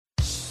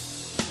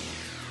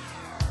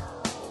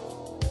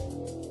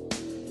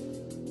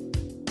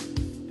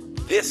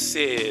This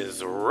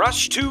is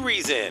Rush to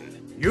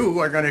Reason. You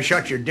are going to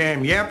shut your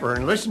damn yapper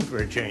and listen for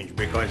a change,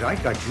 because I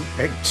got you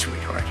pegged,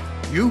 sweetheart.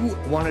 You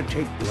want to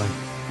take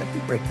life. Let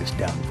me break this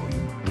down for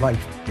you.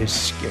 Life is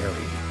scary.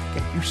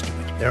 Get used to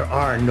it. There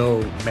are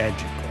no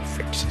magical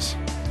fixes.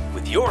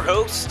 With your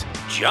host,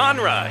 John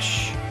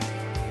Rush.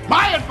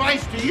 My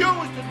advice to you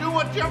is to do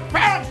what your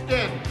parents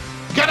did.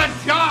 Get a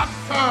job,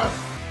 sir.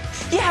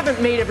 You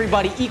haven't made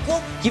everybody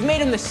equal. You've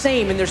made them the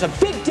same, and there's a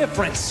big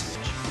difference.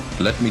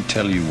 Let me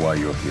tell you why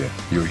you're here.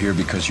 You're here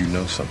because you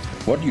know something.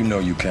 What you know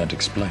you can't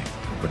explain,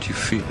 but you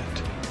feel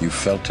it. You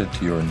felt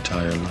it your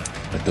entire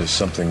life, that there's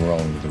something wrong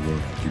with the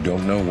world. You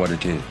don't know what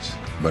it is,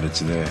 but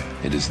it's there.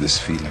 It is this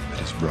feeling that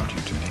has brought you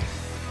to me.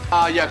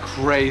 Are you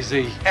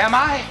crazy? Am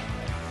I?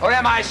 Or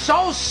am I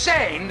so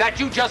sane that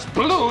you just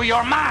blew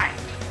your mind?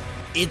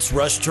 It's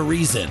Rush to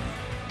Reason,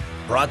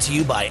 brought to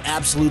you by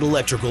Absolute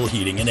Electrical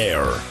Heating and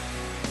Air,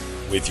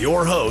 with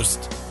your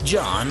host,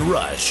 John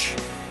Rush.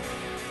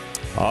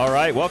 All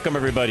right, welcome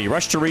everybody.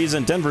 Rush to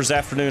Reason, Denver's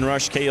Afternoon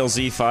Rush,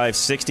 KLZ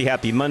 560.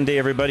 Happy Monday,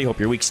 everybody. Hope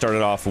your week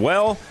started off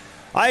well.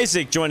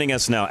 Isaac joining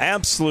us now,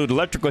 Absolute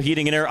Electrical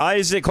Heating and Air.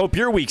 Isaac, hope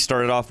your week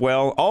started off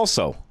well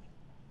also.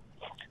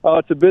 Oh,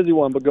 it's a busy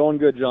one, but going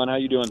good, John. How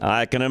you doing?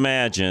 I can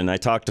imagine. I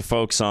talked to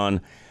folks on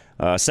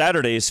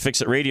Saturday's Fix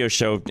It Radio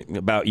show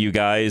about you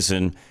guys,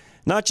 and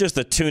not just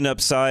the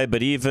tune-up side,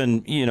 but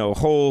even,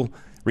 whole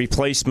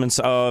replacements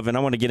of, and I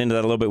want to get into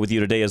that a little bit with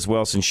you today as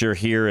well, since you're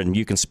here and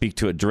you can speak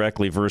to it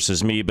directly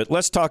versus me. But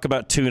let's talk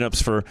about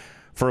tune-ups for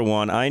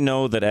one. I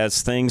know that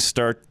as things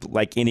start,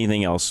 like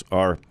anything else,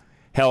 our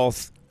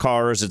health,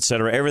 cars,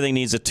 etc., everything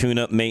needs a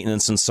tune-up,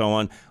 maintenance, and so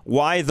on.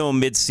 Why, though,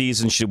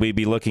 mid-season should we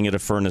be looking at a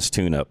furnace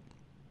tune-up?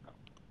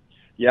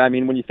 Yeah, I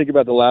mean, when you think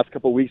about the last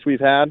couple of weeks we've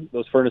had,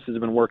 those furnaces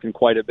have been working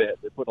quite a bit.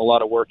 They're putting a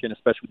lot of work in,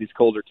 especially with these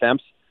colder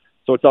temps.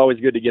 So it's always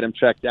good to get them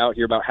checked out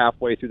here about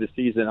halfway through the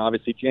season.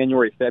 Obviously,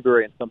 January,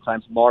 February, and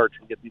sometimes March,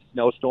 we get these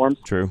snowstorms.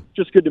 True.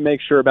 Just good to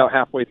make sure about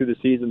halfway through the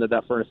season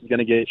that furnace is going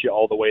to get you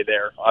all the way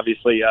there.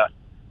 Obviously, a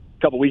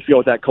couple weeks ago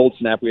with that cold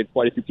snap, we had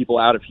quite a few people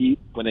out of heat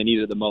when they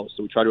needed it the most.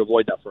 So we try to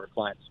avoid that for our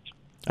clients.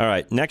 All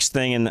right, next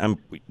thing, and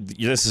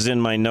this is in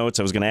my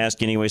notes. I was going to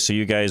ask anyway, so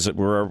you guys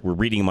were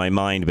reading my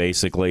mind,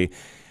 basically.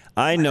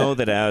 I know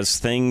that as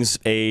things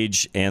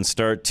age and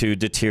start to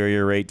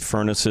deteriorate,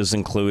 furnaces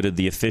included,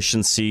 the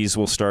efficiencies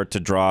will start to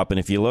drop. And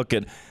if you look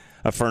at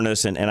a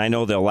furnace, and I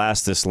know they'll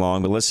last this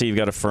long, but let's say you've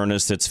got a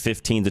furnace that's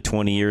 15 to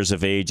 20 years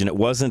of age, and it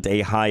wasn't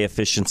a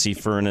high-efficiency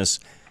furnace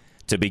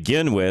to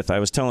begin with. I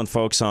was telling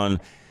folks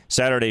on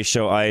Saturday's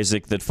show,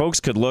 Isaac, that folks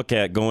could look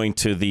at going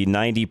to the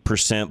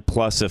 90%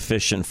 plus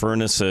efficient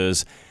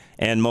furnaces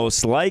and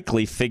most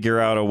likely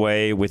figure out a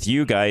way with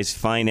you guys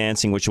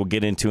financing, which we'll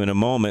get into in a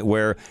moment,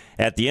 where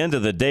at the end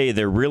of the day,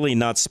 they're really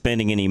not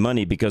spending any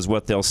money because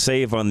what they'll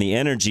save on the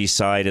energy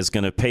side is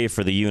going to pay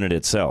for the unit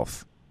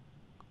itself.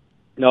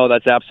 No,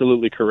 that's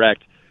absolutely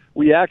correct.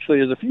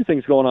 There's a few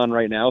things going on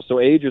right now. So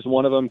age is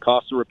one of them,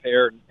 cost to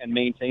repair and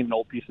maintain an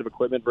old piece of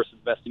equipment versus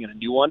investing in a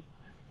new one.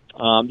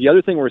 The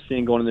other thing we're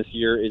seeing going in this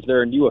year is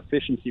there are new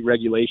efficiency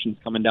regulations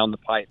coming down the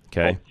pipe.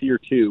 Okay. Tier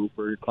 2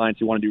 for your clients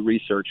who want to do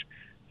research.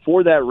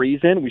 For that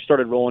reason, we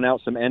started rolling out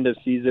some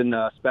end-of-season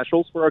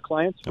specials for our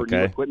clients for new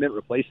equipment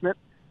replacement.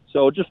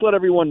 So just let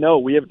everyone know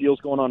we have deals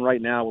going on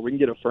right now where we can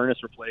get a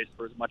furnace replaced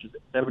for as much as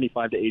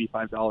 $75 to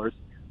 $85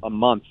 a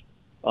month.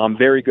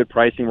 Very good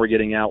pricing we're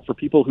getting out. For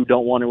people who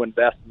don't want to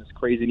invest in this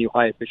crazy new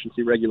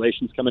high-efficiency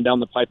regulations coming down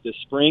the pipe this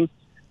spring,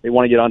 they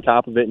want to get on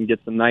top of it and get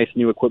some nice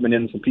new equipment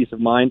in, some peace of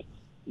mind,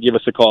 give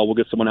us a call. We'll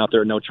get someone out there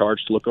at no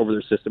charge to look over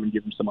their system and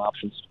give them some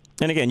options.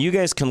 And again, you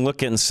guys can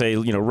look at and say,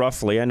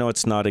 roughly, I know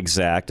it's not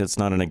exact, it's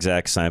not an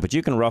exact science, but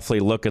you can roughly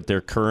look at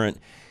their current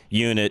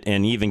unit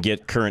and even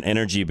get current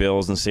energy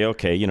bills and say,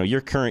 okay,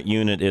 your current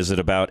unit is at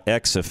about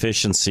X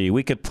efficiency.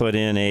 We could put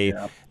in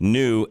a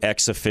new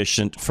X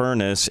efficient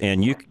furnace,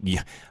 and a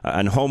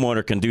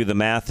homeowner can do the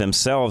math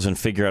themselves and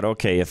figure out,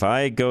 okay, if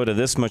I go to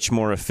this much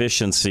more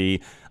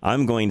efficiency,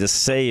 I'm going to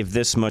save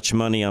this much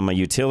money on my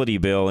utility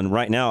bill. And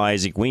right now,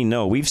 Isaac,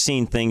 we've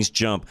seen things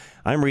jump.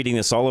 I'm reading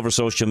this all over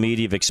social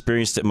media. I've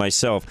experienced it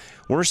myself.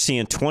 We're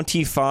seeing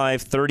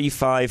 25,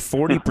 35,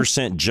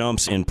 40%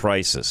 jumps in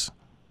prices.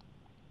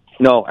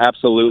 No,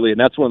 absolutely. And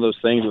that's one of those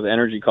things with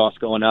energy costs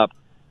going up.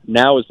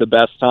 Now is the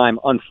best time,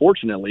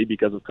 unfortunately,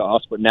 because of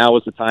cost, but now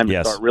is the time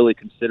to start really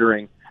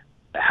considering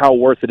how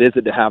worth it is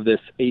to have this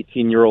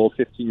 18-year-old,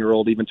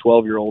 15-year-old, even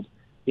 12-year-old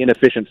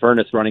inefficient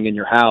furnace running in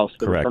your house.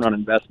 The return on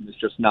investment is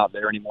just not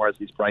there anymore as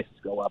these prices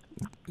go up.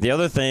 The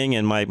other thing,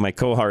 and my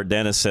cohort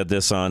Dennis said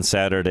this on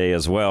Saturday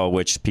as well,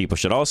 which people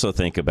should also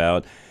think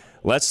about,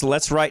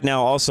 Let's right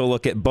now also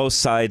look at both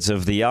sides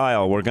of the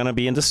aisle. We're going to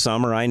be into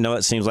summer. I know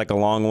it seems like a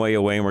long way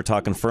away, and we're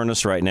talking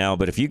furnace right now,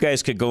 but if you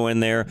guys could go in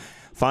there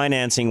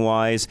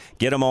financing-wise,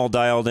 get them all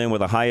dialed in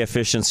with a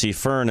high-efficiency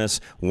furnace,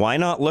 why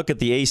not look at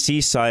the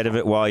AC side of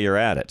it while you're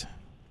at it?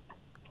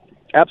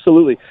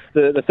 Absolutely.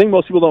 The thing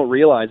most people don't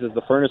realize is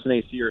the furnace and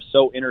AC are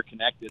so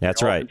interconnected.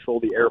 That's they all right. Control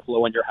the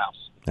airflow in your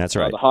house. That's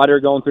right. The hot air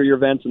going through your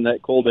vents and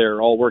that cold air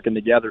are all working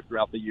together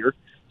throughout the year.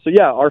 So,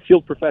 yeah, our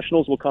field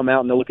professionals will come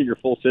out and they'll look at your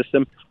full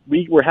system.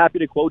 We're happy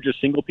to quote just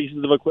single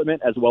pieces of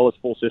equipment as well as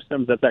full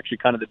systems. That's actually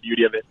kind of the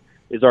beauty of it,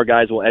 is our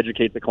guys will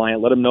educate the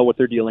client, let them know what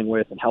they're dealing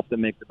with, and help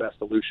them make the best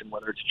solution,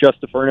 whether it's just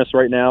the furnace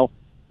right now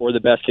or the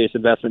best case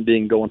investment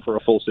being going for a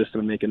full system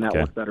and making that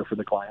work better for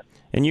the client.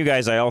 And you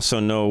guys, I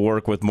also know,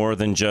 work with more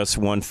than just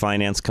one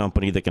finance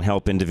company that can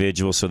help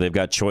individuals, so they've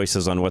got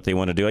choices on what they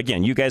want to do.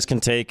 Again, you guys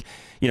can take,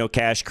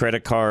 cash,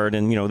 credit card,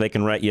 and, they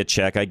can write you a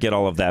check. I get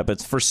all of that.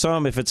 But for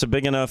some, if it's a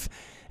big enough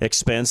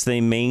expense,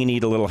 they may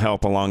need a little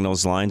help along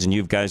those lines, and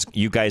you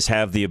guys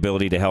have the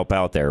ability to help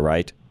out there,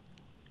 right?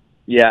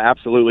 Yeah,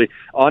 absolutely.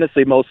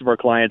 Honestly, most of our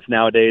clients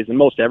nowadays, and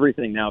most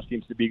everything now,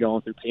 seems to be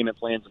going through payment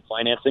plans and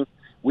financing.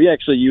 We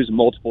actually use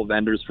multiple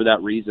vendors for that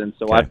reason.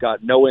 So I've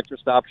got no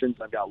interest options.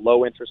 I've got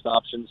low interest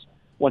options.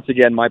 Once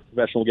again, my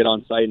professional will get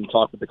on site and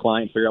talk with the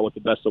client, figure out what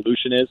the best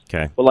solution is.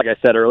 Okay. But like I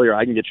said earlier,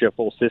 I can get you a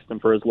full system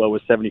for as low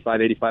as $75,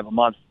 $85 a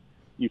month.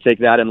 You take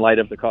that in light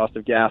of the cost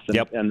of gas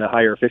and the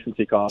higher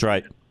efficiency cost. That's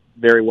right.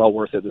 Very well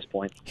worth it at this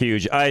point.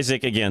 Huge.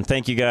 Isaac, again,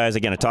 thank you guys.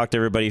 Again, I talked to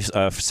everybody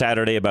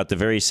Saturday about the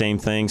very same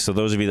thing. So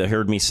those of you that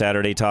heard me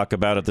Saturday talk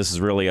about it, this is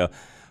really a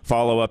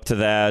follow-up to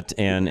that.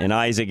 And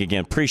Isaac,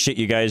 again, appreciate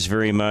you guys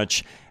very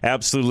much.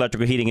 Absolute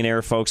Electrical Heating and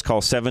Air, folks. Call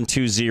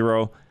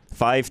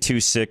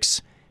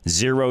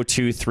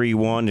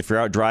 720-526-0231. If you're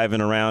out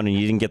driving around and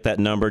you didn't get that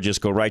number, just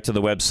go right to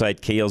the website,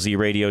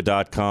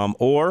 klzradio.com,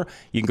 or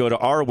you can go to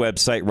our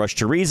website,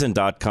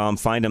 rushtoreason.com.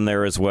 Find them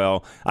there as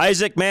well.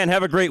 Isaac, man,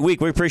 have a great week.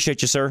 We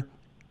appreciate you, sir.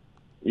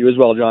 You as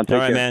well, John. Take care.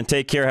 All right, man.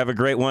 Take care. Have a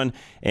great one.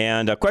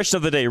 And question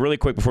of the day, really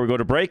quick before we go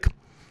to break.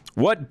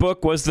 What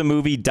book was the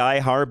movie Die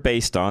Hard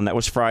based on? That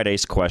was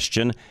Friday's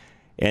question.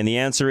 And the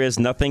answer is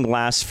Nothing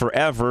Lasts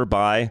Forever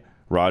by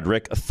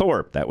Roderick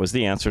Thorpe. That was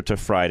the answer to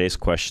Friday's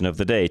question of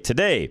the day.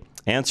 Today,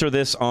 answer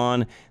this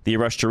on the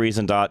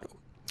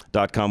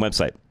rushtoreason.com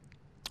website.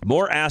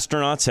 More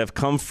astronauts have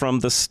come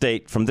from this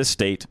state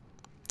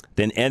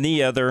than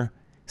any other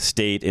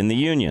state in the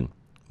Union.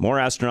 More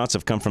astronauts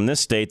have come from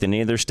this state than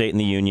any other state in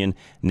the Union.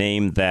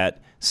 Name that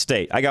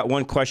state. I got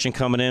one question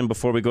coming in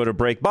before we go to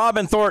break. Bob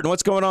in Thornton,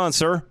 what's going on,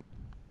 sir?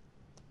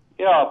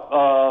 Yeah,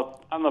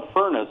 on the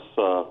furnace,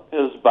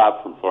 this is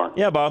Bob from Thornton.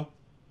 Yeah, Bob.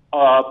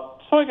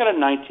 So I got a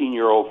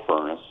 19-year-old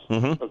furnace,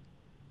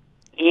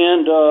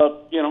 and,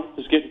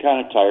 was getting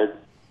kind of tired,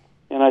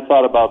 and I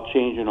thought about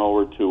changing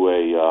over to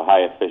a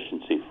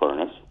high-efficiency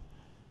furnace.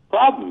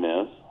 Problem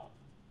is,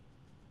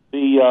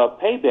 the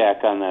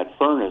payback on that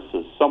furnace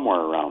is somewhere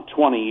around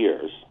 20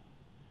 years,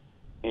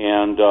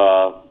 and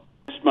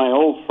my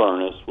old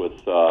furnace with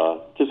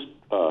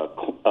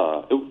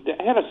it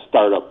had a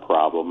startup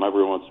problem.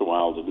 Every once in a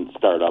while it didn't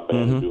start up. I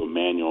had to do a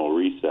manual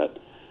reset.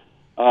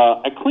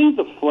 I cleaned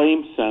the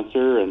flame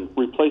sensor and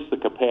replaced the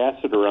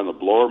capacitor on the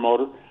blower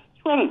motor.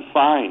 It's running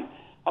fine.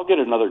 I'll get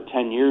another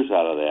 10 years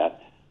out of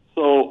that.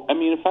 So, I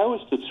mean, if I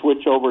was to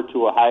switch over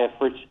to a high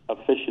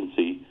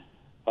efficiency,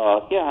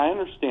 I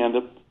understand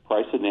the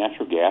price of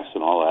natural gas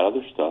and all that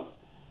other stuff.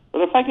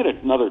 But if I get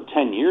another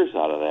 10 years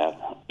out of that,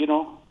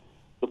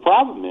 the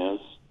problem is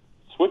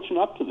switching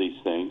up to these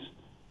things.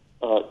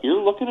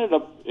 You're looking at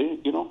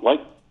like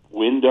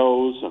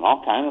Windows and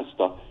all kind of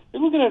stuff.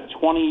 You're looking at a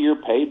 20-year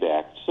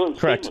payback. So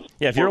correct.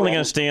 Yeah, if you're only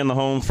going to stay in the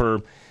home for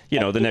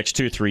the next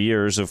 2-3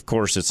 years, of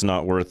course it's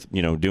not worth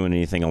doing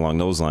anything along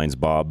those lines,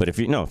 Bob. But if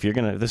you're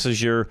gonna, this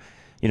is your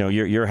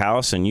your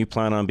house and you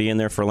plan on being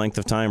there for a length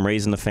of time,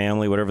 raising the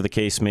family, whatever the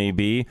case may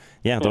be.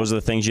 Yeah, those are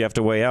the things you have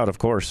to weigh out, of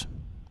course.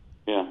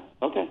 Yeah.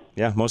 Okay.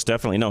 Yeah, most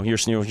definitely. No, you're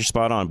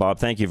spot on, Bob.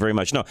 Thank you very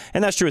much. No,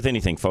 and that's true with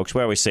anything, folks.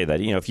 We always say that.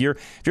 If you're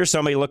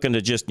somebody looking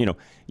to just,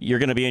 you're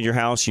going to be in your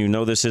house,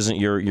 this isn't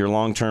your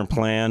long-term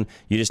plan.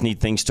 You just need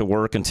things to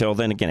work until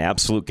then. Again,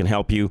 Absolute can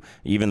help you.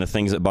 Even the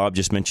things that Bob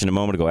just mentioned a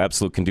moment ago,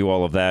 Absolute can do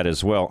all of that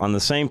as well. On the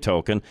same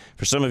token,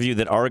 for some of you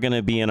that are going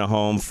to be in a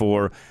home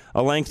for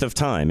a length of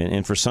time,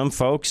 and for some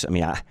folks, I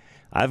mean,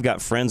 I've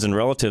got friends and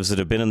relatives that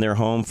have been in their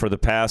home for the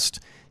past,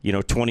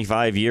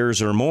 25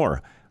 years or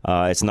more.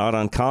 It's not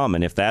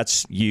uncommon. If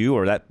that's you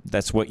or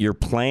that's what your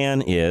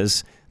plan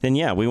is, then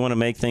yeah, we want to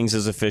make things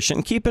as efficient.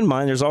 And keep in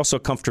mind, there's also a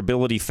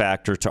comfortability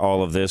factor to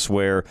all of this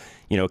where,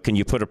 can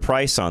you put a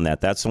price on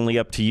that? That's only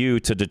up to you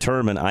to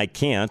determine. I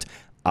can't.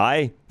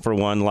 I, for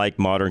one, like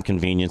modern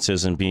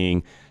conveniences and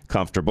being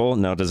comfortable.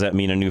 Now, does that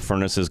mean a new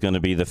furnace is going to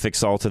be the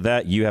fix-all to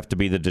that? You have to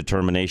be the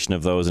determination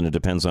of those, and it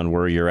depends on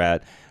where you're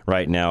at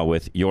right now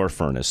with your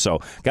furnace. So,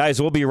 guys,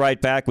 we'll be right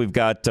back. We've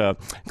got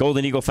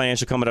Golden Eagle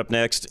Financial coming up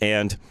next,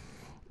 and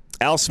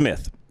Al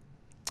Smith.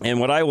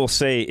 And what I will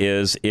say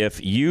is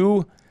if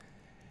you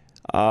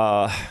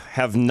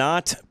have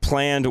not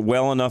planned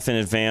well enough in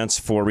advance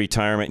for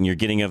retirement and you're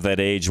getting of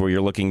that age where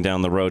you're looking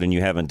down the road and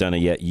you haven't done it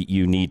yet,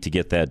 you need to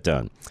get that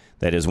done.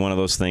 That is one of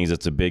those things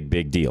that's a big,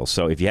 big deal.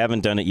 So if you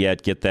haven't done it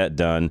yet, get that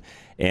done.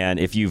 And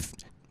if you've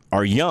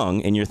are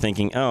young and you're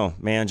thinking, oh,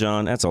 man,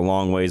 John, that's a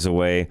long ways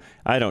away.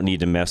 I don't need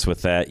to mess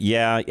with that.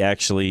 Yeah,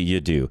 actually, you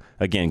do.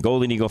 Again,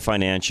 Golden Eagle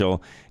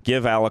Financial.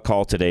 Give Al a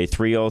call today,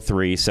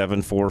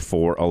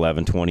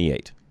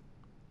 303-744-1128.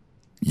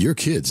 Your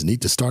kids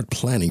need to start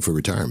planning for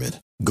retirement.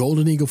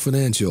 Golden Eagle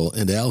Financial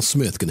and Al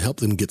Smith can help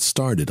them get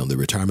started on their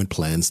retirement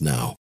plans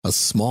now. A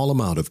small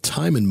amount of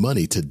time and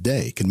money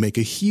today can make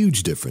a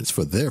huge difference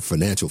for their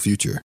financial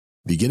future.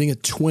 Beginning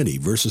at 20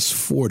 versus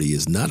 40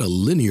 is not a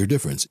linear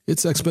difference.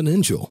 It's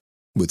exponential.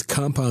 With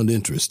compound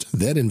interest,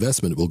 that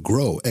investment will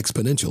grow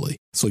exponentially,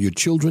 so your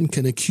children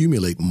can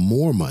accumulate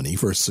more money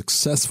for a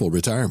successful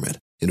retirement.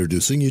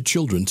 Introducing your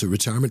children to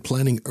retirement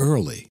planning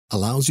early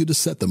allows you to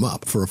set them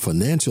up for a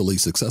financially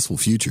successful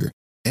future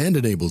and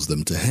enables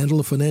them to handle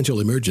a financial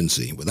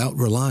emergency without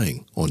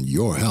relying on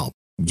your help.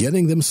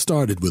 Getting them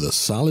started with a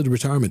solid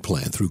retirement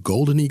plan through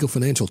Golden Eagle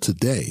Financial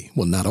today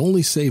will not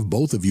only save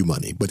both of you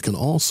money, but can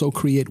also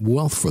create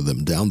wealth for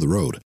them down the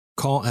road.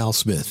 Call Al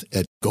Smith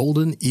at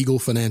Golden Eagle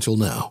Financial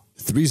now,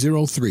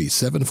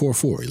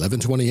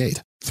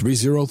 303-744-1128,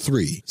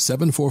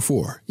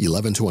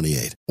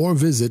 303-744-1128, or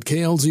visit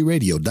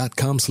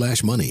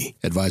klzradio.com/money.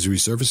 Advisory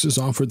services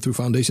offered through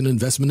Foundation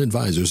Investment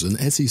Advisors, an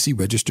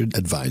SEC-registered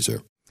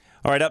advisor.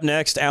 All right, up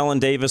next, Alan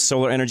Davis,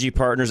 Solar Energy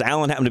Partners.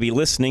 Alan happened to be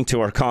listening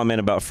to our comment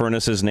about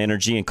furnaces and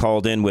energy and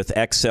called in with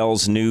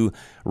Xcel's new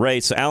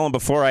rates. So, Alan,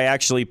 before I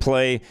actually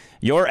play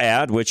your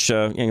ad, which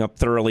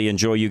thoroughly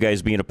enjoy you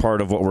guys being a part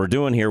of what we're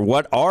doing here,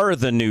 what are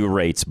the new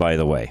rates, by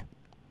the way?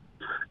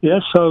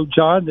 Yes, so,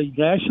 John, the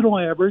national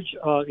average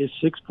is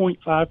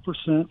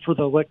 6.5% for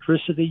the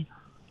electricity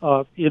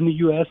in the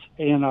U.S.,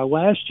 and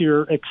last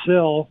year,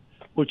 Xcel,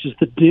 which is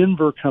the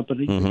Denver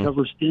company that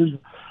covers Denver,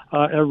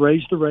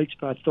 raised the rates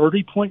by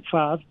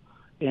 30.5,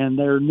 and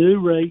their new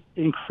rate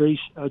increase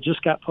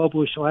just got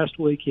published last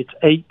week. It's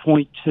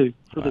 8.2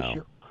 for this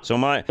year. So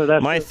my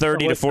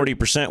 30 to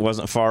 40%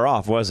 wasn't far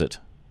off, was it?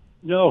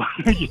 No,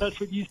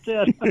 that's what you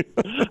said.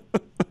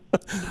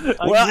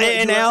 Well,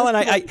 and Alan,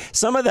 I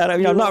some of that,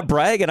 I'm not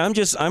bragging.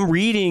 I'm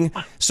reading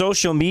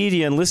social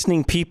media and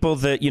listening people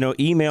that,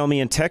 email me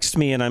and text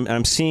me, and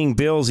I'm seeing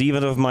bills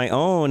even of my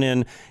own.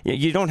 And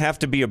you don't have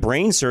to be a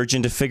brain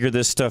surgeon to figure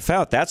this stuff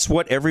out. That's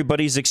what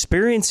everybody's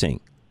experiencing.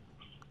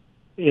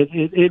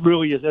 It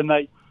really is. And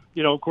they,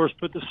 of course,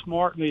 put the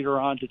smart meter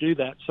on to do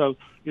that. So,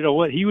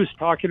 what he was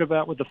talking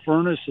about with the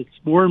furnace, it's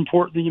more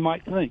important than you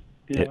might think.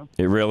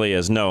 It really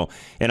is. No.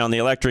 And on the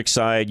electric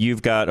side,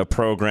 you've got a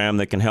program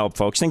that can help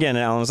folks. And again,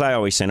 Alan, as I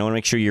always say, I want to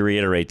make sure you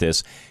reiterate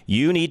this.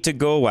 You need to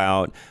go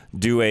out,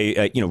 do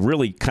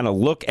really kind of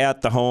look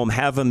at the home,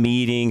 have a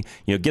meeting,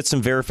 get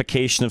some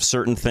verification of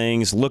certain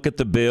things, look at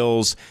the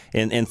bills,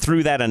 and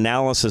through that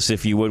analysis,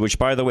 if you would, which,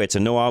 by the way, it's a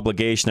no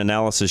obligation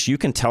analysis, you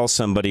can tell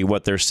somebody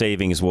what their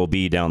savings will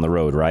be down the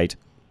road, right?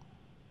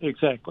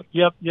 Exactly.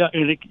 Yep. Yeah.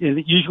 And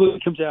it usually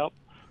comes out,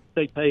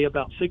 they pay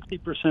about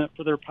 60%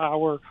 for their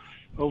power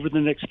over the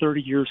next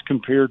 30 years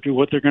compared to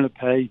what they're going to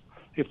pay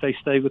if they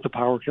stay with the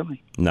power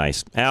company.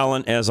 Nice.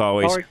 Alan, as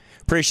always,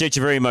 appreciate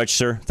you very much,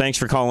 sir. Thanks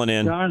for calling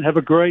in. John, have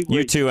a great week.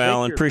 You too,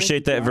 Alan.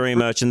 Appreciate that very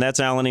much. And that's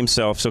Alan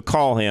himself. So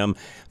call him.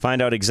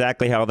 Find out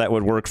exactly how that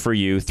would work for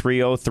you.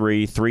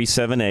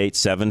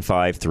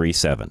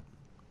 303-378-7537.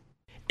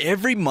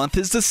 Every month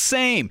is the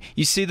same.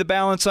 You see the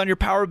balance on your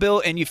power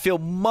bill and you feel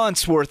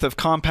months worth of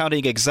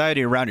compounding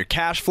anxiety around your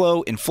cash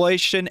flow,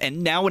 inflation,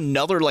 and now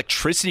another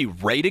electricity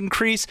rate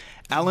increase.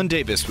 Alan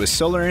Davis with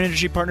Solar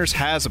Energy Partners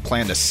has a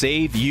plan to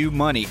save you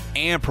money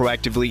and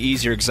proactively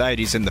ease your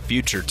anxieties in the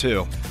future,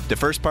 too. The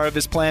first part of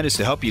his plan is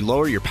to help you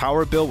lower your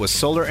power bill with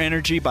solar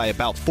energy by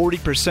about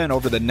 40%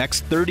 over the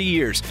next 30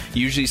 years,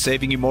 usually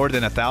saving you more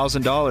than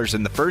 $1,000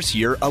 in the first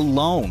year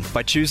alone.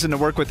 By choosing to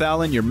work with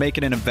Alan, you're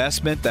making an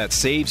investment that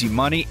saves you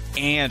money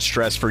and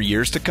stress for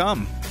years to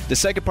come. The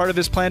second part of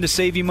his plan to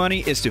save you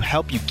money is to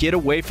help you get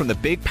away from the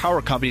big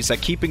power companies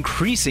that keep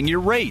increasing your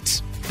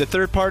rates. The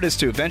third part is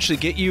to eventually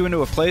get you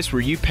into a place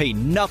where you pay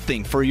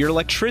nothing for your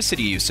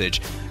electricity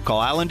usage.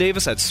 Call Alan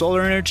Davis at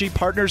Solar Energy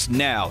Partners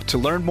now to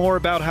learn more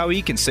about how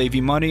he can save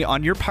you money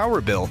on your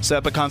power bill. Set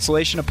up a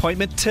consultation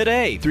appointment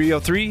today.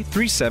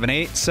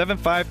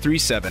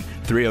 303-378-7537.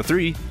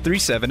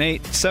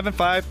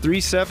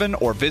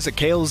 303-378-7537 or visit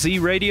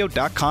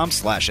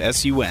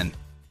klzradio.com/sun.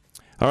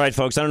 All right,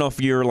 folks, I don't know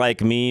if you're like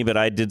me, but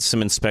I did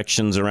some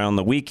inspections around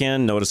the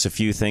weekend. Noticed a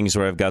few things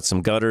where I've got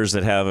some gutters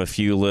that have a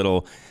few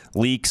little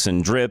leaks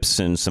and drips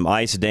and some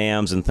ice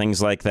dams and things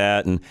like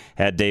that, and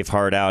had Dave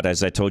Hart out,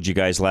 as I told you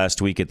guys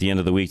last week, at the end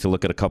of the week to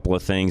look at a couple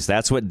of things.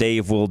 That's what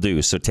Dave will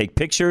do. So take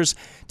pictures,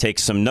 take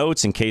some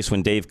notes in case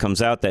when Dave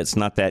comes out that's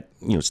not that,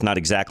 it's not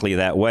exactly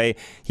that way.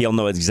 He'll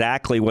know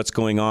exactly what's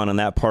going on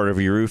that part of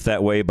your roof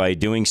that way by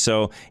doing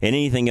so, and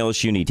anything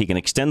else you need. He can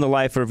extend the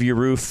life of your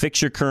roof,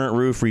 fix your current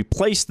roof,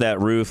 replace that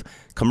roof,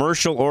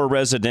 commercial or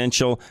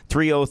residential.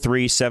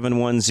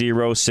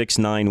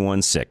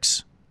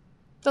 303-710-6916.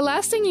 The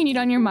last thing you need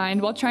on your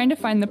mind while trying to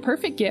find the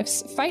perfect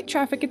gifts, fight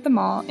traffic at the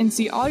mall, and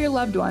see all your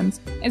loved ones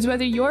is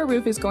whether your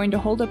roof is going to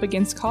hold up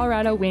against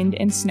Colorado wind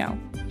and snow.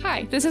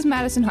 Hi, this is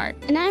Madison Hart.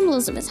 And I'm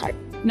Elizabeth Hart.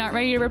 Not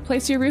ready to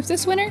replace your roof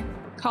this winter?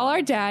 Call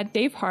our dad,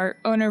 Dave Hart,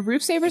 owner of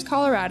Roof Savers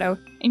Colorado,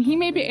 and he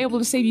may be able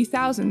to save you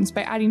thousands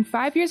by adding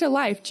 5 years of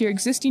life to your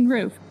existing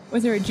roof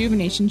with a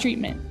rejuvenation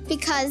treatment.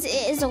 Because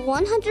it is a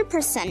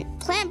 100%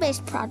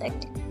 plant-based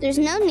product, there's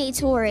no need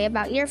to worry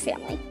about your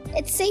family.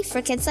 It's safe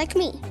for kids like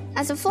me.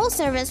 As a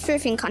full-service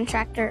roofing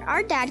contractor,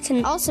 our dad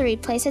can also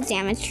replace a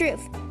damaged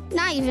roof.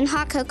 Not even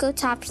hot cocoa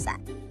tops that.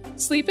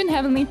 Sleep in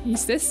heavenly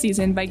peace this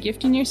season by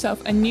gifting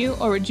yourself a new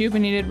or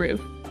rejuvenated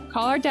roof.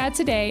 Call our dad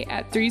today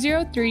at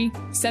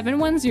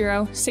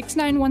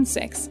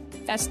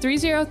 303-710-6916. That's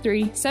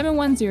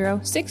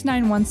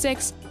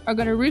 303-710-6916, or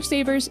go to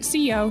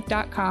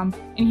roofsaversco.com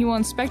and he will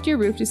inspect your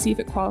roof to see if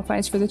it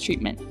qualifies for the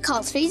treatment.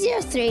 Call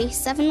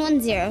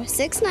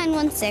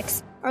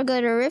 303-710-6916 or go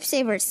to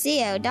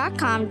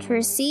roofsaversco.com to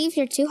receive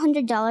your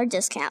 $200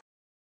 discount.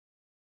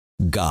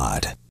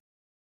 God,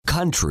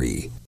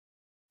 country,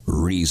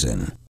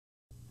 reason.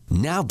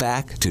 Now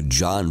back to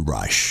John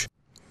Rush.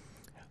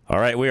 All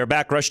right, we are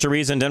back. Rush to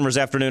Reason, Denver's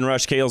Afternoon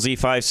Rush, KLZ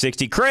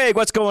 560. Craig,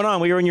 what's going on?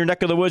 We were in your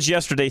neck of the woods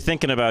yesterday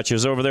thinking about you. I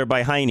was over there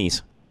by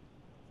Heine's.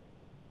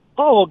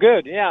 Oh, well,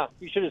 good. Yeah,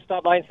 you should have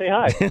stopped by and say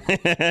hi.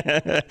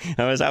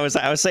 I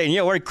was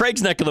saying, we're in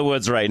Craig's neck of the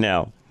woods right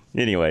now.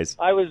 Anyways.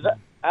 I was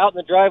out in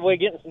the driveway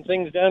getting some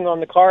things done on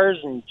the cars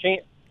and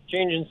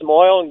changing some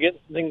oil and getting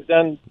some things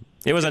done.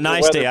 It was a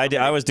nice day.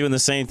 I was doing the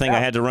same thing. Yeah. I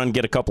had to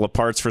get a couple of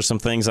parts for some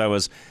things I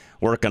was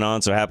working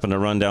on, so I happened to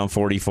run down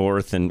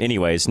 44th. And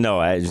anyways,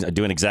 I was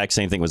doing the exact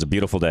same thing. It was a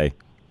beautiful day.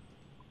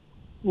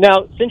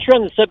 Now, since you're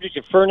on the subject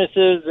of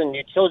furnaces and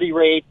utility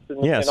rates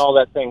and all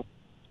that thing,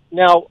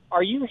 now,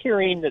 are you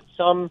hearing that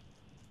some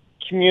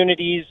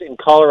communities in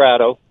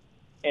Colorado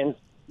and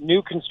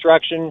new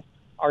construction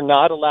are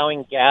not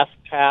allowing gas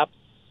taps,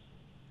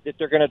 that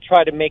they're going to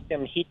try to make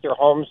them heat their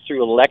homes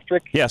through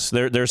electric? Yes,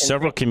 there's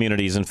several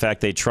communities. In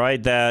fact, they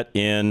tried that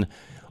in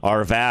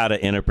Arvada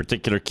in a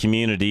particular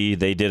community.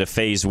 They did a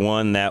phase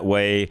one that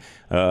way.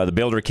 The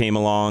builder came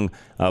along,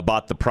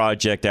 bought the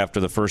project after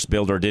the first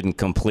builder didn't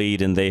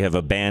complete, and they have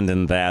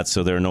abandoned that,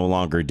 so they're no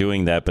longer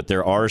doing that. But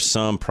there are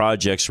some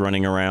projects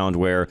running around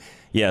where,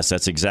 yes,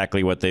 that's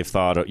exactly what they've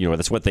thought.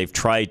 That's what they've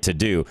tried to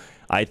do.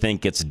 I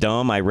think it's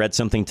dumb. I read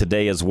something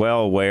today as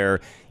well where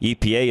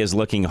EPA is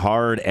looking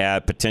hard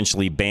at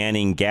potentially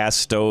banning gas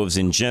stoves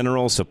in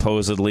general.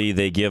 Supposedly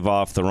they give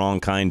off the wrong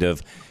kind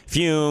of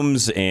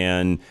fumes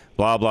and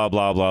blah, blah,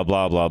 blah, blah,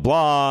 blah, blah,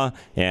 blah,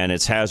 and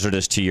it's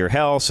hazardous to your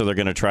health, so they're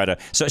going to try to...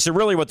 So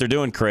really what they're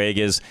doing, Craig,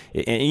 is,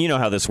 and you know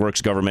how this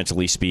works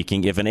governmentally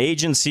speaking, if an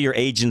agency or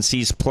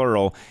agencies,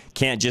 plural,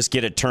 can't just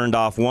get it turned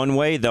off one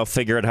way, they'll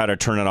figure out how to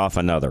turn it off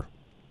another.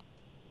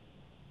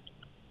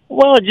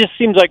 Well, it just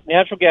seems like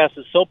natural gas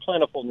is so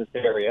plentiful in this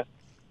area,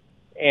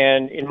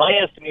 and in my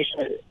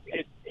estimation,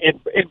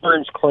 it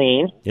burns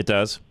clean. It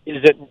does.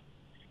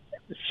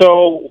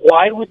 So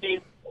why would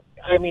they...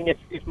 I mean, if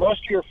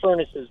most of your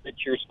furnaces that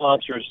your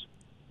sponsors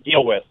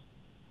deal with,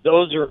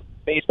 those are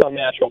based on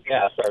natural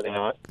gas, are they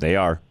not? They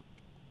are.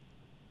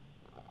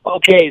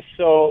 Okay,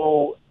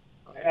 so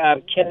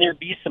can there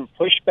be some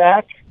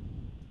pushback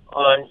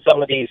on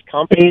some of these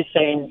companies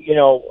saying,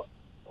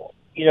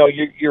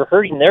 you're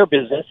hurting their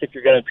business if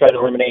you're going to try to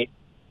eliminate,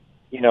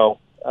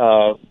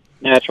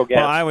 natural gas?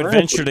 Well, I would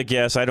venture to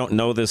guess, I don't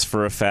know this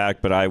for a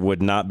fact, but I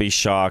would not be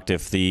shocked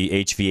if the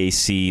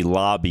HVAC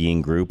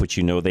lobbying group, which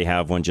they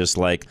have one just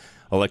like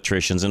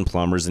electricians and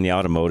plumbers in the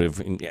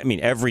automotive. I mean,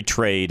 every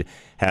trade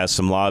has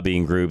some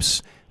lobbying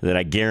groups that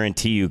I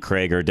guarantee you,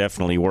 Craig, are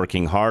definitely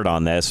working hard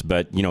on this.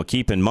 But,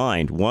 keep in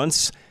mind,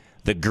 once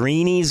the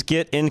greenies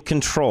get in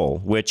control,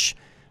 which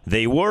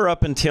they were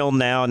up until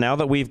now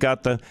that we've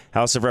got the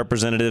House of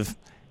Representatives,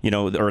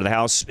 or the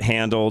House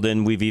handled,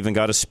 and we've even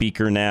got a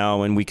speaker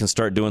now, and we can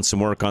start doing some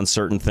work on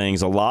certain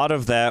things. A lot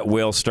of that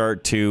will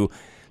start to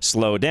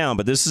slow down.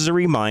 But this is a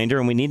reminder,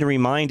 and we need to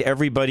remind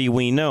everybody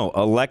we know,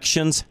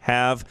 elections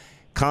have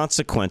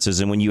consequences.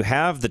 And when you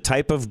have the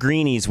type of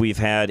greenies we've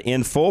had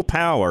in full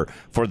power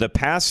for the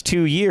past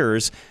 2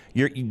 years,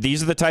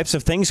 these are the types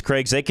of things,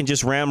 Craig, they can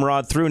just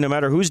ramrod through no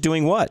matter who's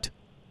doing what.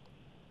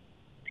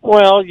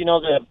 Well,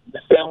 the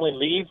family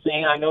leave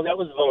thing, I know that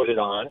was voted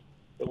on.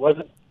 It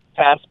wasn't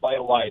passed by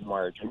a wide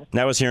margin.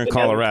 That was here in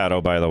Colorado,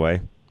 by the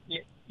way.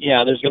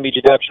 Yeah, there's going to be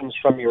deductions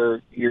from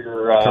your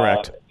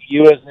correct.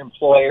 You as an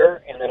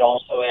employer, and then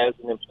also as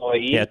an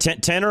employee. Yeah,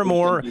 10 or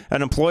more.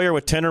 An employer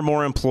with 10 or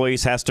more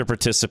employees has to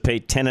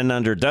participate. 10 and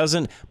under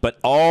doesn't, but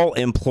all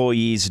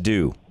employees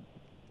do.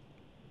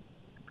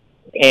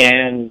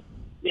 And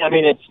I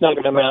mean, it's not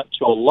going to amount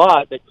to a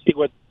lot. But see,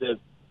 what the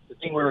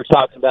thing we were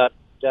talking about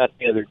the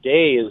other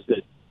day is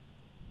that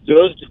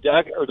those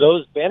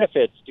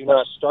benefits do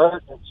not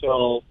start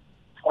until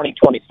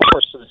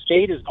 2024. So the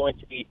state is going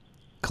to be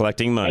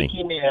collecting money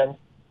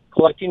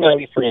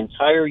for an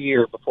entire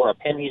year before a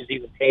penny is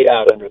even paid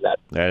out under that.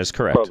 That is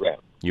correct. Program.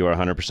 You are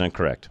 100%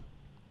 correct.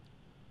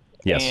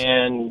 Yes.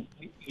 And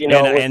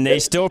and they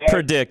still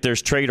predict,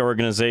 there's trade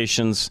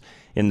organizations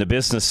in the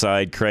business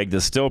side, Craig,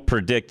 that still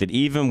predict that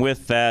even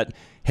with that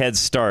head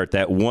start,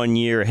 that 1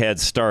 year head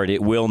start,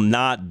 it will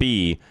not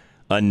be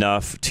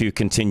enough to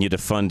continue to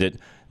fund it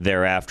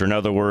thereafter. In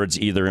other words,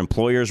 either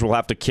employers will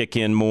have to kick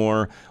in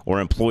more or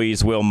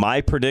employees will.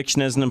 My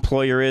prediction as an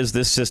employer is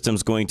this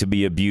system's going to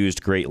be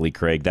abused greatly,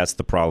 Craig. That's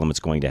the problem it's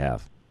going to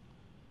have.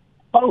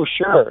 Oh,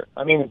 sure.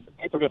 I mean,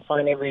 people are going to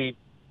find every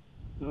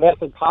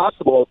method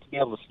possible to be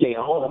able to stay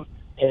home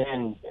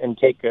and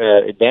take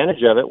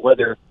advantage of it,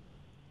 whether,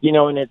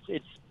 and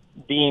it's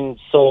being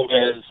sold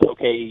as,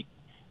 okay,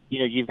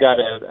 you've got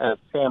a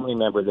family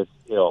member that's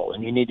ill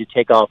and you need to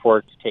take off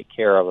work to take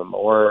care of them.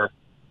 Or,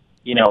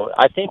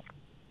 I think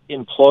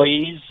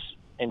employees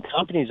and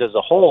companies as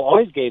a whole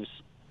always gave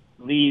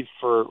leave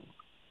for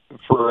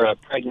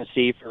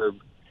pregnancy, for,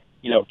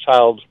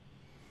 child,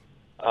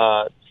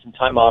 some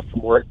time off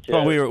from work.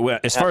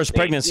 As far as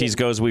pregnancies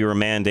goes, we were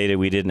mandated.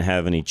 We didn't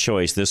have any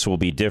choice. This will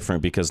be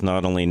different because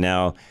not only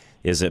now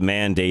is it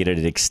mandated,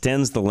 it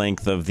extends the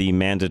length of the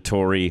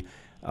mandatory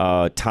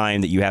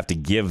time that you have to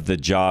give the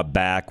job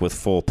back with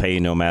full pay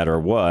no matter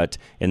what.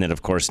 And then,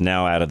 of course,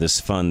 now out of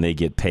this fund, they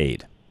get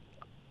paid.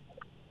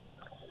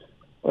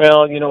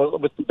 Well,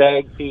 with the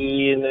bag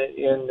fee and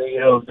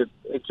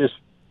it just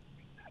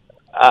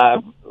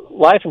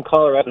life in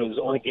Colorado is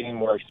only getting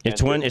more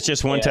expensive. It's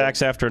just one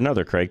tax after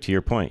another, Craig, to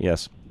your point,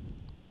 yes.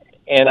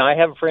 And I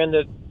have a friend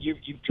that you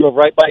drove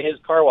right by his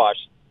car wash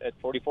at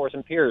 44th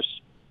and Pierce.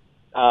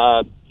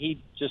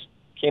 He just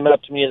came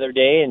up to me the other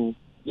day, and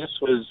this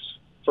was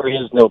for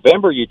his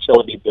November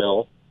utility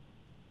bill,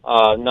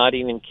 not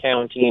even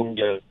counting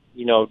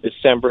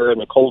December and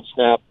the cold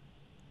snap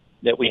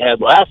that we had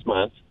last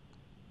month.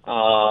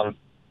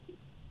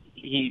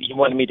 He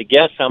wanted me to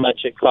guess how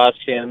much it cost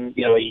him.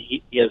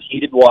 He has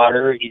heated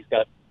water. He's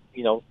got,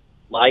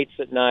 lights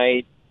at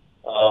night,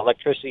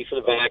 electricity for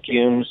the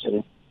vacuums,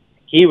 and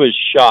he was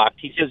shocked.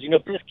 He says,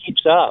 if this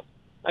keeps up,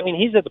 I mean,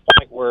 he's at the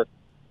point where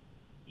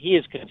he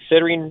is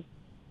considering,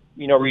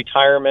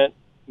 retirement,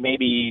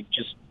 maybe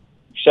just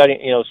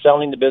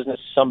selling the business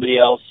to somebody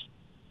else.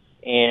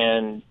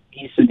 And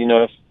he said,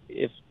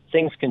 if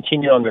things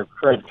continue on their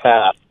current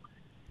path,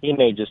 he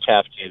may just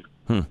have to,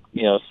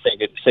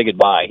 say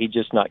goodbye. He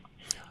just not.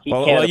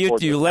 Well,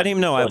 you let him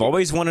know. I've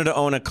always wanted to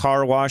own a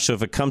car wash. So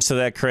if it comes to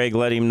that, Craig,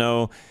 let him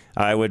know.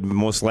 I would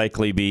most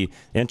likely be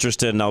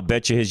interested, and I'll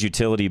bet you his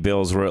utility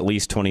bills were at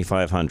least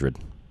 $2,500.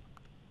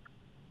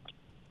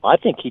 I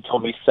think he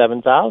told me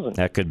 $7,000.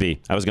 That could be.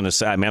 I was going to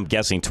say. I'm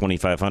guessing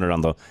 $2,500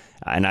 on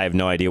and I have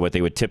no idea what they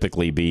would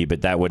typically be,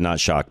 but that would not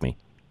shock me.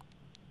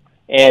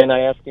 And I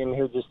asked him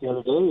here just the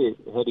other day,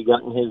 had he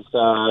gotten his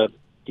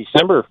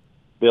December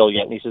bill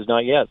yet? And he says,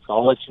 not yet. So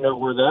I'll let you know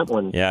where that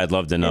one. Yeah, I'd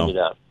love to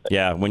know.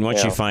 Yeah,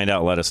 once you find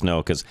out, let us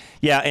know. Because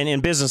and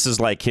in businesses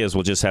like his,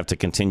 we'll just have to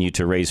continue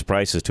to raise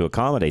prices to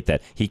accommodate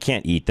that. He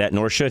can't eat that,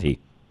 nor should he.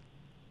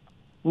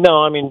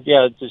 No, I mean,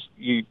 just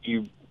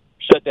you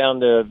shut down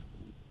the,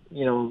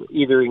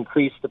 either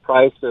increase the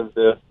price of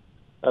the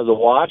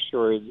wash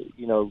or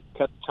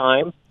cut the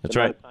time. That's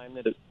right. The time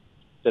that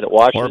it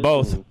washes. Or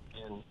both.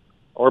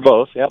 Or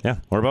both. Yep. Yeah,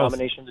 or both.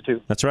 Combination of the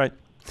two. That's right.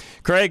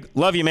 Craig,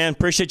 love you, man.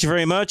 Appreciate you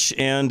very much,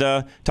 and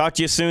talk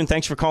to you soon.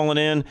 Thanks for calling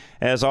in.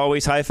 As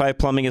always, High Five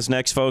Plumbing is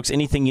next, folks.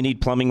 Anything you need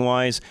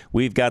plumbing-wise,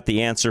 we've got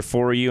the answer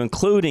for you,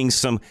 including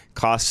some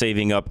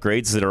cost-saving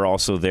upgrades that are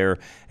also there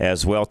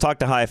as well. Talk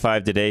to High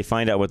Five today.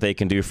 Find out what they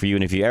can do for you,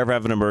 and if you ever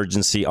have an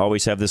emergency,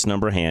 always have this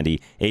number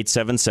handy,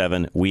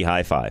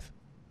 877-WE-HIGH-FIVE.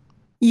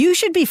 You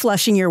should be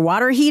flushing your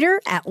water heater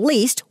at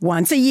least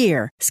once a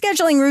year.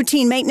 Scheduling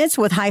routine maintenance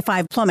with High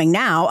Five Plumbing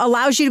now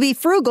allows you to be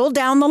frugal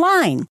down the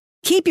line.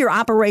 Keep your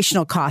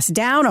operational costs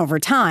down over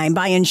time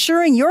by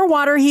ensuring your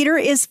water heater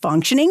is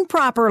functioning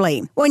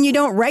properly. When you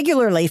don't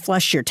regularly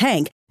flush your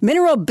tank,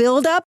 mineral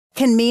buildup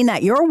can mean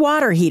that your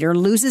water heater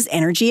loses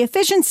energy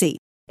efficiency,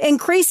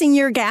 increasing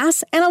your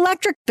gas and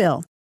electric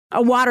bill.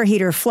 A water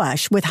heater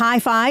flush with High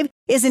Five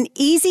is an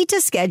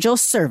easy-to-schedule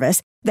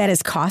service that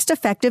is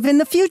cost-effective in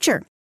the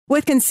future.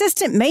 With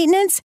consistent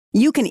maintenance,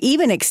 you can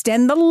even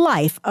extend the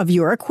life of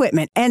your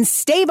equipment and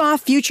stave off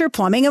future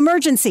plumbing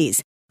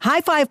emergencies.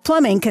 High Five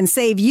Plumbing can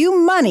save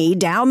you money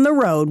down the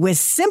road with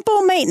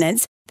simple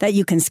maintenance that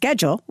you can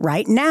schedule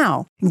right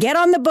now. Get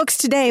on the books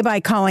today by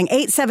calling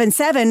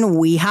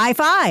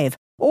 877-WE-HIGH-FIVE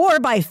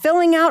or by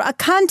filling out a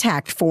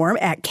contact form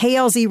at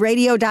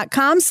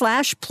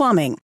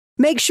klzradio.com/plumbing.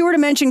 Make sure to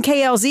mention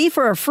KLZ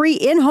for a free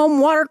in-home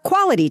water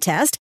quality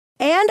test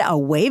and a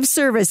waived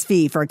service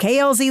fee for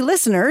KLZ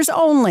listeners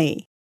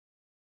only.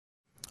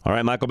 All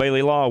right, Michael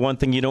Bailey Law, one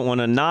thing you don't want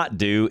to not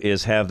do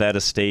is have that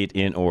estate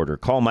in order.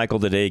 Call Michael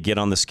today, get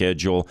on the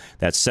schedule.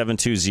 That's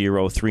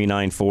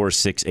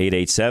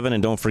 720-394-6887.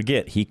 And don't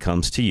forget, he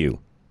comes to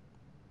you.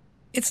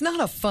 It's not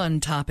a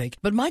fun topic,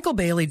 but Michael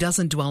Bailey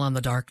doesn't dwell on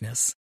the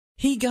darkness.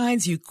 He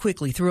guides you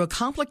quickly through a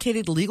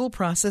complicated legal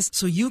process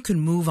so you can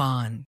move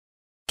on.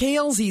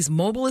 KLZ's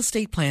mobile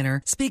estate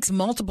planner speaks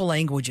multiple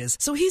languages,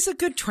 so he's a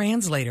good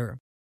translator.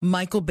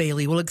 Michael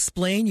Bailey will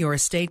explain your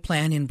estate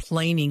plan in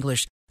plain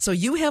English, so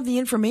you have the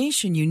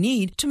information you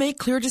need to make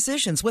clear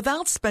decisions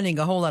without spending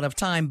a whole lot of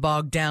time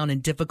bogged down in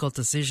difficult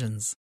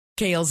decisions.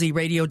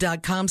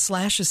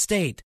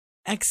 KLZradio.com/estate.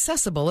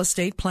 Accessible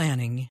estate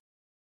planning.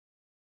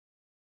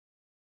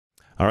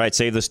 All right,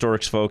 Save the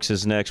Storks, folks,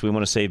 is next. We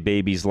want to save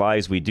babies'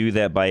 lives. We do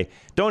that by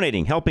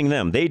donating, helping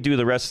them. They do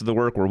the rest of the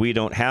work where we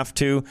don't have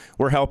to.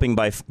 We're helping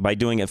by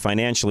doing it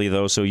financially,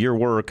 though, so your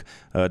work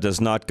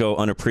does not go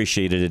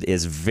unappreciated. It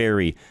is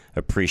very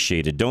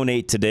appreciated.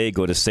 Donate today.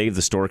 Go to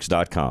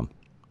SaveTheStorks.com.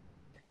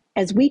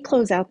 As we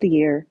close out the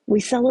year, we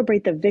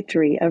celebrate the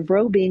victory of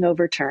Roe being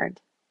overturned.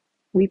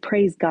 We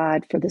praise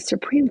God for the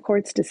Supreme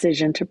Court's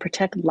decision to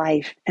protect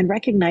life and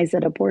recognize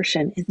that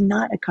abortion is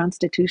not a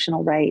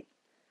constitutional right.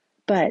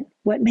 But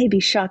what may be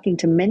shocking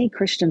to many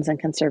Christians and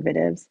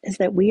conservatives is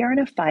that we are in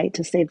a fight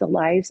to save the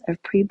lives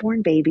of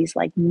preborn babies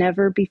like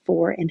never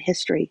before in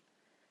history.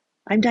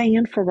 I'm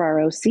Diane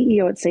Ferraro,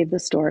 CEO at Save the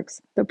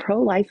Storks, the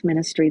pro-life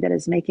ministry that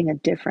is making a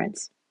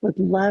difference with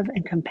love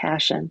and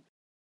compassion.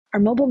 Our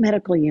mobile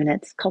medical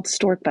units, called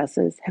Stork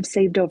buses, have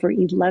saved over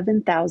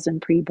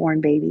 11,000 preborn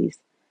babies.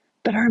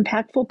 But our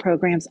impactful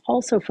programs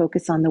also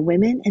focus on the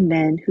women and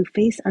men who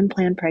face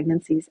unplanned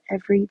pregnancies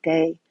every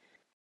day.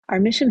 Our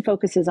mission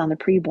focuses on the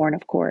preborn,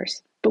 of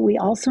course, but we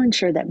also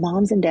ensure that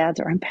moms and dads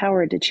are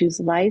empowered to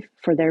choose life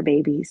for their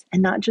babies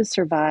and not just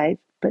survive,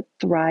 but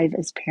thrive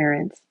as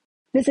parents.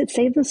 Visit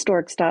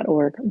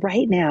SaveTheStorks.org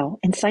right now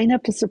and sign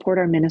up to support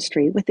our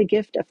ministry with a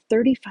gift of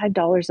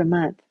 $35 a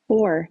month,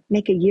 or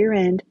make a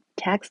year-end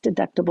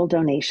tax-deductible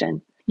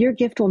donation. Your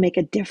gift will make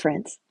a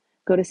difference.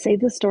 Go to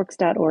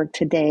SaveTheStorks.org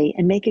today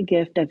and make a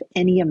gift of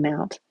any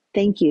amount.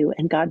 Thank you,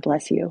 and God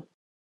bless you.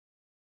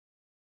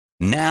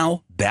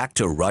 Now, back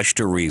to Rush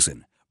to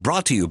Reason,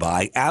 brought to you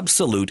by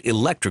Absolute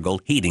Electrical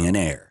Heating and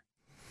Air.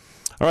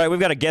 All right, we've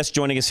got a guest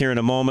joining us here in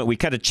a moment. We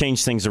kind of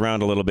changed things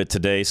around a little bit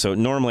today, so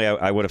normally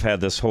I would have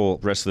had this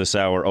whole rest of this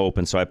hour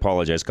open, so I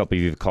apologize. A couple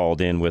of you have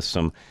called in with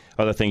some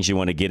other things you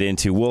want to get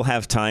into. We'll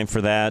have time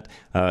for that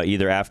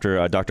either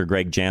after Dr.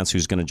 Greg Jantz,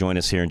 who's going to join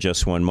us here in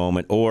just one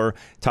moment, or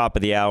top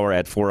of the hour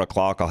at 4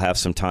 o'clock. I'll have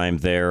some time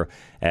there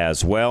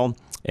as well.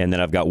 And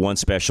then I've got one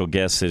special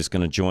guest that is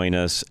going to join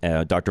us.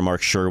 Dr.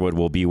 Mark Sherwood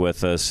will be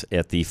with us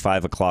at the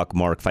 5 o'clock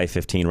mark,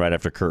 5:15, right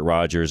after Kurt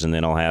Rogers, and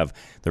then I'll have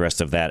the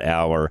rest of that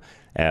hour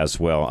as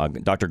well.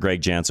 Dr.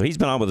 Greg Jantz, so he's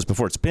been on with us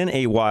before. It's been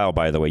a while,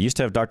 by the way. Used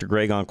to have Dr.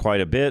 Greg on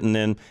quite a bit, and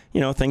then,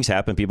 things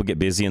happen. People get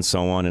busy and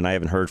so on, and I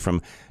haven't heard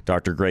from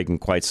Dr. Greg in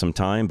quite some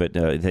time, but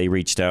they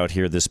reached out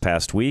here this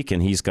past week,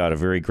 and he's got a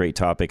very great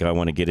topic I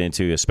want to get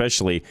into,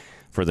 especially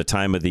for the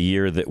time of the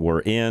year that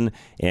we're in.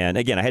 And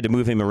again, I had to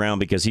move him around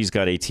because he's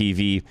got a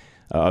TV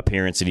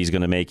appearance that he's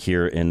going to make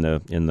here in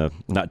the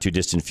not too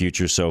distant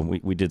future. So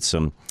we did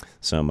some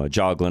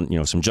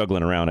juggling, some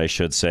juggling around, I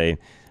should say,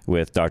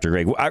 with Dr.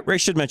 Greg. I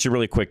should mention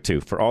really quick too,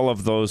 for all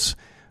of those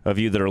of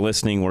you that are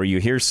listening, where you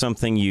hear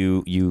something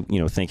you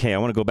think, hey, I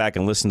want to go back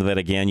and listen to that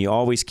again. You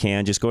always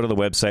can. Just go to the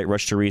website,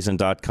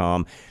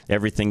 rushtoreason.com.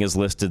 Everything is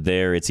listed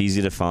there. It's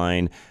easy to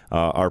find.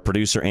 Our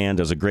producer, Ann,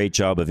 does a great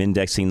job of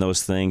indexing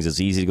those things. It's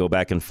easy to go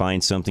back and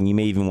find something. You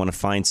may even want to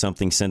find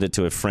something, send it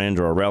to a friend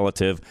or a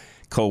relative,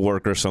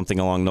 co-worker, something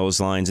along those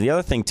lines. And the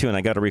other thing, too, and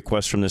I got a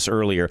request from this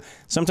earlier,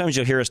 sometimes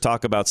you'll hear us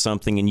talk about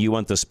something and you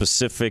want the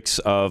specifics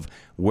of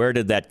where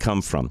did that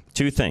come from.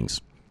 Two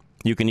things.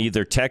 You can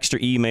either text or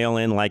email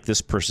in like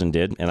this person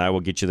did, and I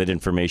will get you that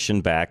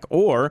information back.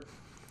 Or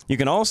you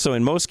can also,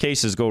 in most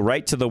cases, go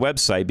right to the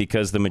website,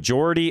 because the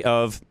majority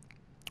of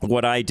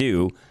what I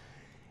do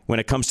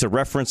when it comes to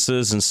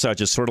references and such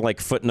is sort of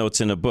like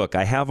footnotes in a book.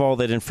 I have all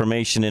that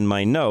information in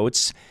my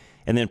notes,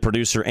 and then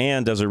producer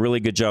Ann does a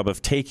really good job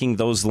of taking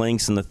those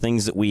links and the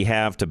things that we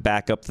have to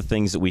back up the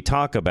things that we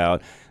talk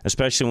about,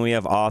 especially when we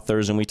have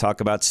authors and we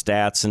talk about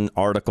stats and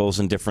articles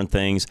and different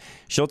things.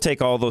 She'll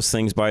take all those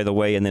things, by the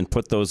way, and then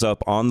put those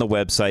up on the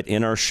website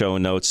in our show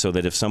notes, so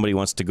that if somebody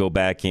wants to go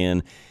back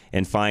in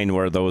and find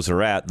where those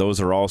are at, those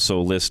are also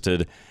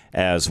listed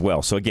as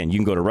well. So again, you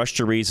can go to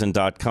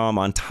rushtoreason.com.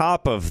 On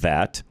top of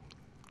that,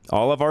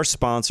 all of our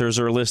sponsors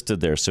are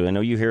listed there. So I know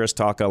you hear us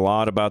talk a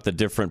lot about the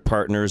different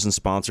partners and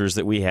sponsors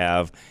that we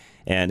have.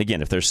 And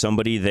again, if there's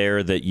somebody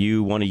there that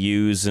you want to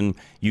use and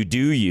you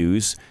do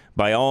use,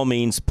 by all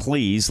means,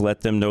 please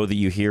let them know that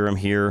you hear them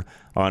here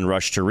on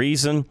Rush to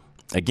Reason.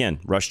 Again,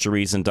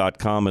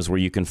 rushtoreason.com is where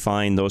you can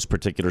find those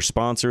particular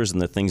sponsors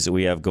and the things that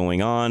we have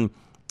going on.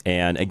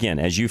 And again,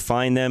 as you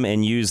find them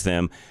and use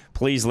them,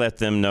 please let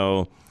them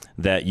know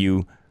that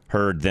you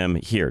heard them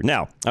here.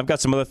 Now, I've got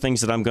some other things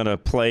that I'm going to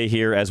play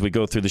here as we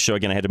go through the show.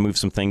 Again, I had to move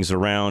some things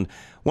around.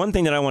 One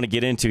thing that I want to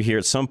get into here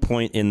at some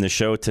point in the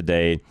show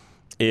today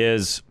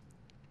is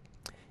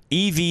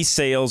EV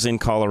sales in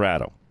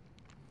Colorado.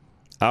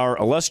 Our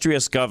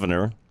illustrious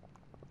governor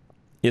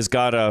has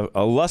got an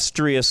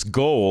illustrious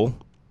goal.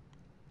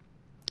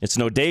 It's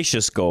an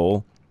audacious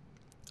goal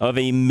of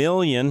 1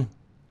 million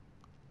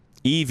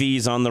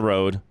EVs on the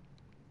road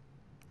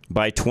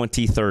by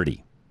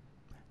 2030.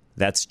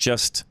 That's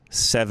just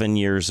 7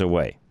 years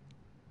away.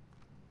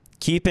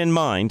 Keep in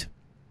mind,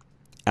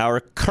 our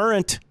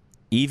current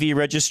EV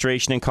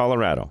registration in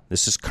Colorado,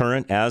 this is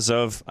current as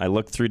of, I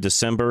looked through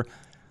December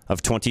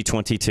of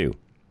 2022,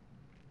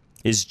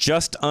 is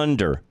just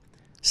under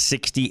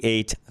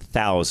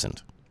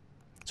 68,000.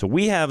 So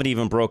we haven't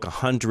even broke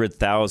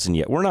 100,000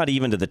 yet. We're not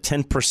even to the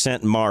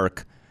 10%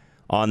 mark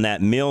on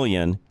that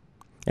million,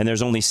 and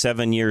there's only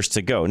 7 years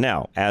to go.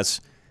 Now, as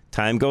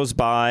time goes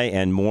by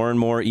and more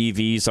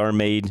EVs are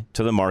made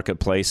to the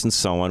marketplace and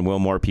so on, will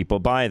more people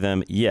buy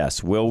them?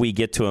 Yes. Will we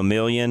get to 1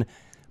 million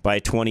by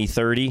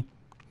 2030?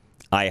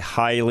 I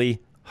highly,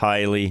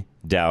 highly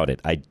doubt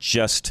it. I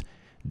just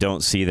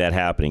don't see that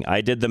happening. I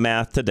did the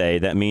math today.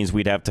 That means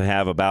we'd have to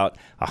have about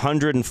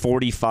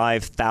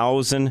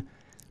 145,000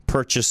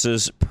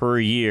 purchases per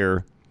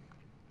year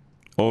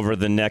over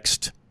the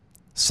next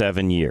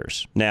 7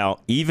 years. Now,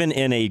 even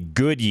in a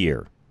good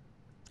year,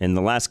 and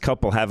the last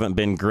couple haven't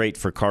been great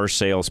for car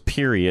sales,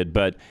 period,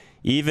 but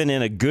even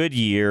in a good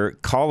year,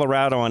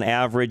 Colorado on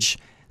average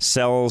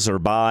sells or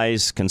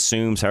buys,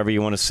 consumes, however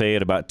you want to say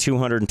it, about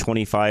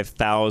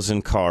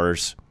 225,000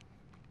 cars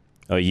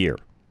a year.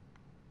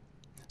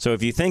 So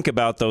if you think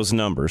about those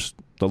numbers,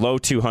 the low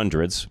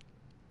 200s,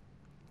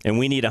 and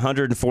we need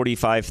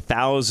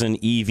 145,000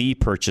 EV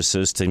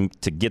purchases to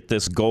get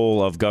this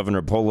goal of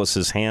Governor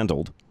Polis's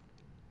handled,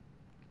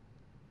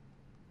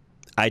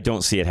 I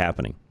don't see it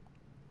happening.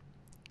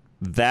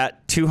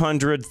 That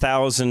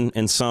 200,000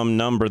 and some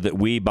number that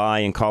we buy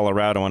in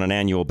Colorado on an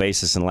annual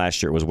basis, and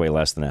last year it was way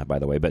less than that, by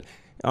the way, but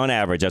on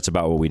average, that's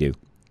about what we do.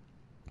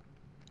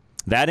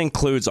 That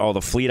includes all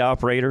the fleet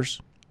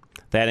operators.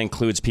 That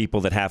includes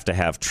people that have to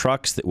have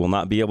trucks that will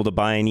not be able to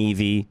buy an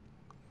EV.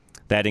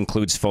 That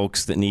includes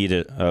folks that need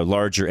a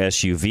larger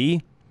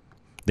SUV.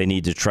 They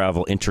need to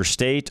travel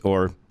interstate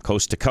or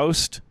coast to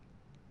coast.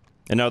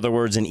 In other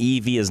words, an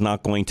EV is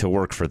not going to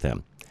work for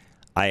them.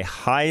 I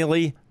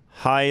highly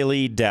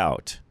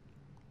doubt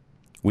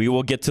we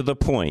will get to the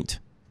point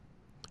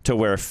to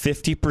where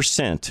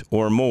 50%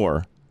 or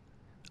more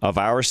of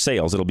our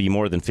sales, it'll be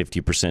more than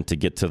 50% to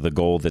get to the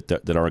goal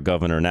that our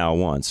governor now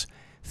wants,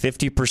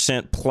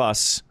 50%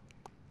 plus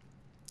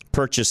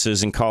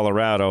purchases in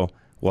Colorado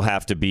will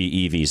have to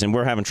be EVs. And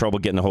we're having trouble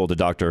getting a hold of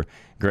Dr.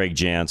 Greg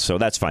Jantz, so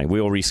that's fine.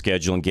 We'll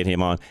reschedule and get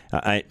him on.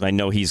 I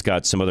know he's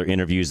got some other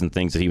interviews and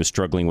things that he was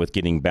struggling with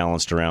getting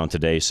balanced around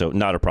today, so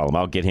not a problem.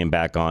 I'll get him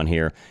back on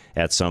here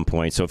at some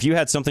point. So if you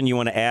had something you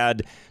want to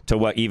add to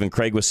what even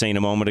Craig was saying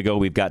a moment ago,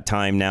 we've got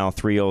time now,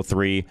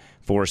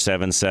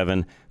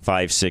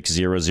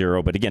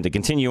 303-477-5600. But again, to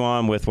continue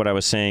on with what I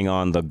was saying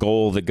on the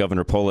goal that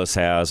Governor Polis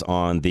has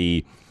on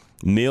the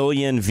 1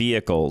 million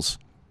vehicles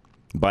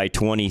by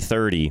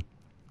 2030,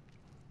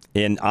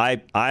 and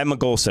I'm a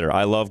goal setter.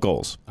 I love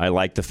goals. I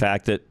like the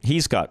fact that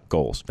he's got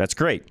goals. That's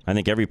great. I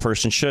think every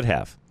person should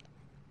have.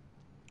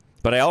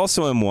 But I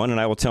also am one, and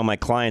I will tell my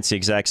clients the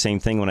exact same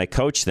thing when I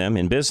coach them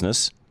in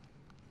business.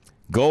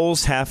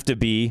 Goals have to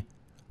be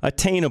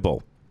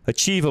attainable,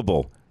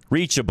 achievable,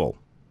 reachable.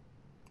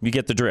 You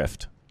get the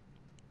drift.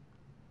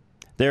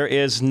 There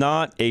is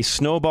not a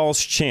snowball's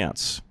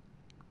chance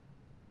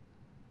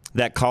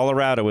that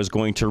Colorado is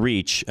going to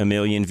reach 1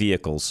 million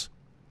vehicles,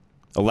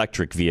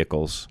 electric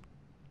vehicles,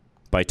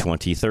 by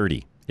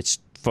 2030.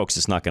 Folks,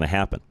 it's not going to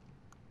happen.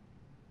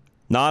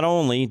 Not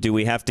only do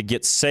we have to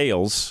get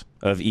sales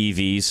of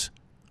EVs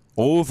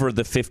over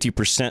the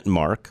 50%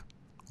 mark,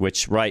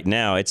 which right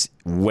now it's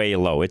way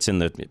low. It's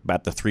in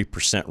about the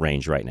 3%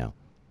 range right now.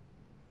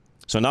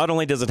 So not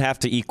only does it have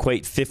to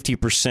equate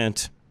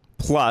 50%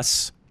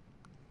 plus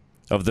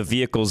of the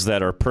vehicles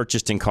that are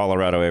purchased in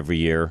Colorado every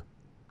year,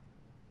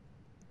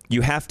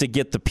 you have to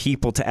get the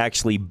people to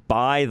actually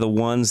buy the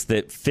ones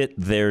that fit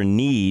their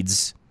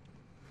needs.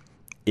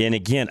 And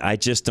again, I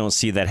just don't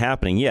see that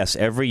happening. Yes,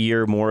 every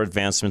year more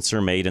advancements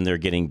are made and they're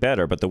getting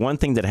better. But the one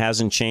thing that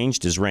hasn't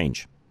changed is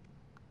range.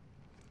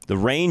 The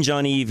range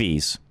on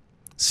EVs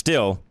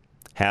still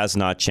has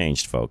not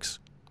changed, folks.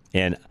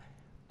 And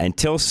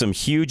until some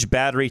huge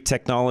battery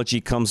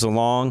technology comes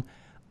along,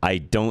 I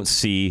don't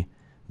see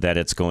that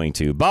it's going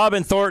to. Bob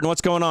in Thornton,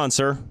 what's going on,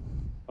 sir?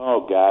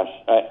 Oh, gosh.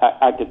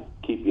 I could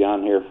keep you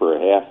on here for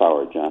a half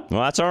hour, John.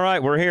 Well, that's all right.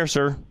 We're here,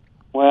 sir.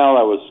 Well,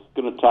 I was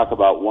going to talk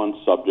about one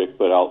subject,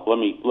 but let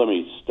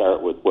me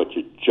start with what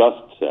you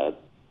just said.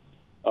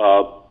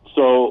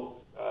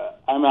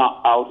 I'm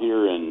out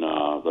here in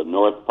the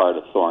north part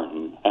of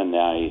Thornton, and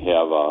I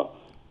have a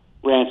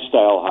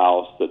ranch-style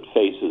house that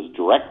faces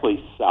directly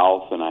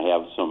south, and I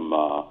have some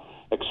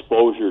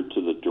exposure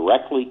to the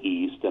directly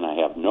east, and I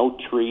have no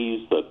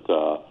trees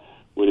that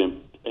would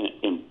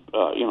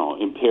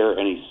impair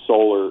any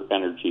solar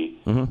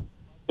energy. Mm-hmm.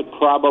 Could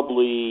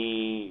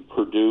probably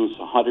produce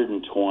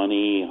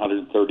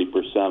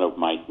 120-130% of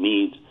my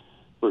needs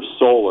for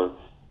solar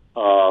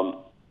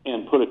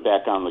and put it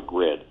back on the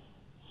grid.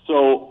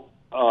 So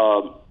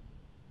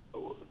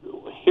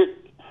here,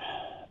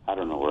 I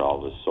don't know where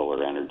all this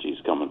solar energy is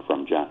coming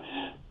from, John,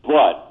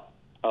 but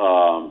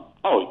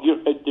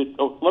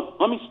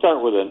let me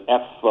start with an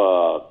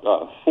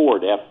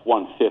Ford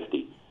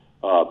F-150,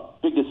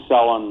 biggest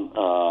selling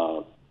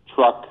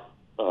truck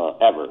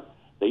ever.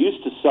 They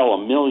used to sell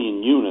 1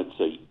 million units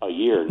a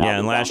year. Now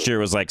and last year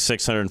was like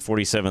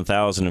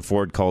 647,000, and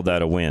Ford called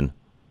that a win.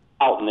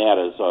 Out in that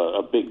is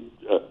a big,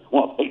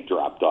 they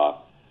dropped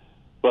off.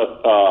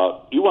 But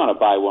you want to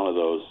buy one of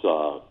those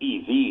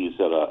EVs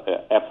at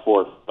a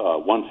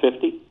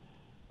F-150,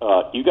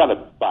 you got to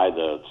buy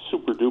the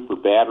super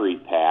duper battery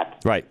pack.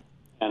 Right.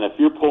 And if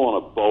you're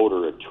pulling a boat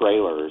or a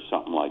trailer or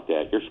something like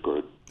that, you're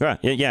screwed. Right.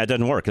 Yeah, it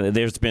doesn't work.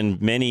 There's been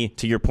many,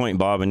 to your point,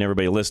 Bob, and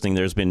everybody listening,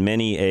 there's been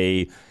many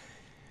a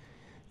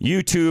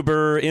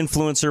YouTuber,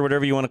 influencer,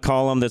 whatever you want to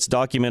call them, that's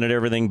documented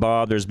everything,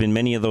 Bob. There's been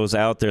many of those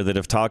out there that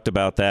have talked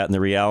about that, and the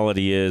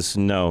reality is,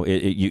 no,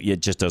 it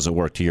just doesn't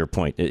work, to your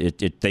point.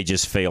 They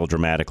just fail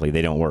dramatically.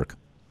 They don't work.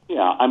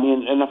 Yeah, I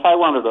mean, and if I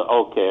wanted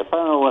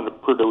to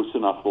produce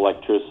enough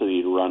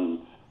electricity to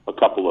run a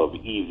couple of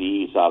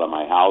EVs out of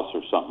my house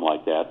or something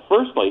like that,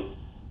 firstly,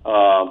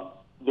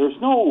 there's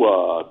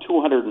no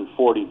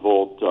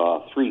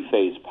 240-volt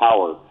three-phase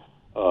power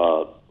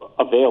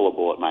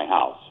available at my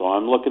house. So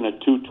I'm looking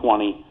at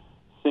 220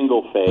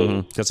 single-phase.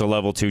 Mm-hmm. That's a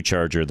level 2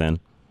 charger then.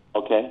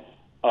 Okay.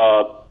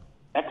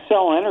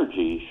 Xcel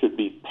Energy should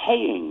be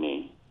paying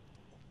me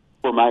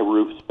for my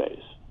roof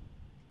space.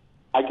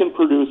 I can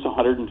produce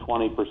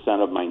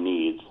 120% of my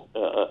needs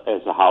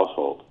as a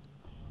household.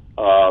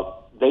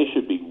 They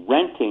should be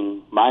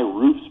renting my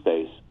roof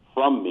space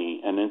from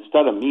me, and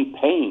instead of me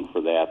paying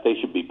for that, they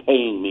should be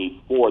paying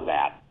me for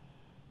that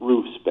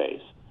roof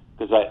space.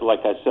 Because, like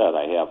I said,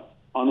 I have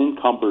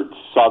unencumbered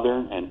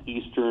southern and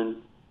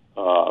eastern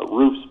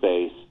roof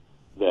space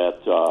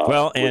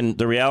that... and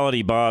the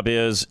reality, Bob,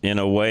 is, in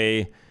a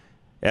way,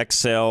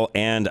 Xcel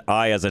and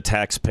I, as a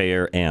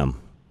taxpayer, am.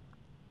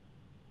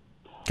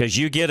 Because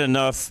you get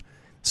enough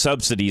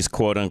subsidies,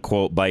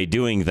 quote-unquote, by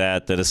doing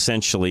that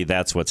essentially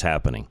that's what's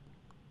happening.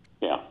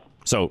 Yeah.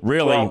 So,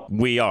 really,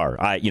 we are.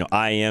 I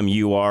am,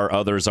 you are,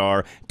 others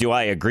are. Do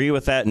I agree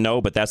with that?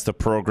 No, but that's the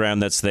program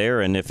that's there,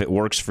 and if it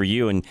works for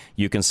you and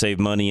you can save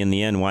money in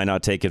the end, why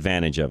not take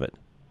advantage of it?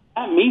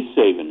 Not me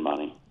saving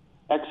money.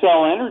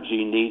 Xcel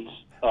Energy needs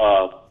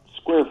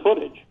square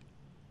footage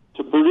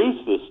to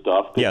produce this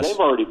stuff, because they've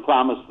already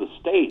promised the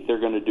state they're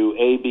going to do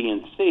A, B,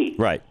 and C.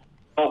 Right.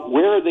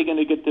 Where are they going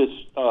to get this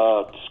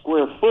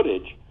square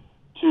footage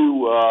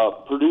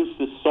to produce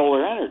this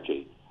solar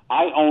energy?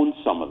 I own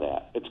some of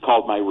that. It's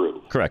called my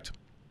roof. Correct.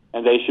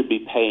 And they should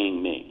be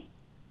paying me,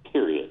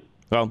 period.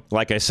 Well,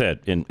 like I said,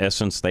 in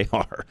essence, they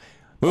are.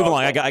 Move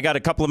along. I got a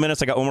couple of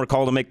minutes. I got one more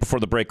call to make before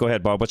the break. Go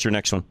ahead, Bob. What's your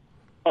next one?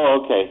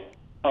 Oh, okay.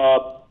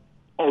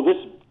 This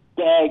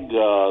bag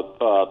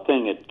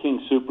thing at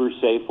King Super,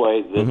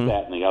 Safeway, this,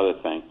 that, and the other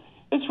thing.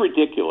 It's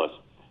ridiculous.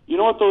 You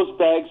know what those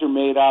bags are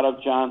made out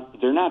of, John?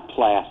 They're not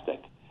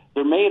plastic.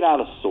 They're made out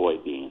of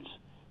soybeans.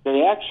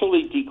 They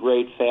actually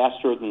degrade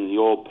faster than the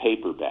old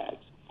paper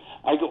bags.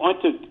 I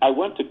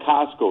went to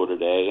Costco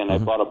today, and I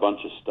bought a bunch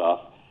of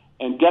stuff,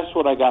 and guess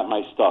what I got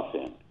my stuff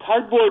in?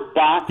 Cardboard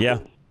boxes.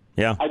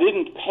 Yeah. I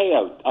didn't pay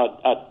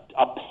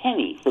a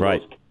penny for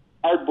those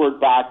cardboard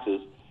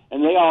boxes,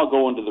 and they all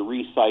go into the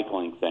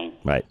recycling thing.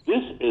 Right.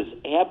 This is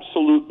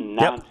absolute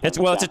nonsense.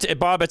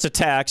 Bob, it's a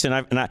tax,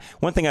 and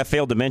one thing I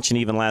failed to mention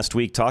even last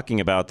week talking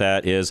about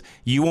that is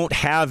you won't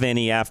have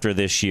any after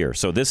this year.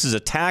 So this is a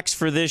tax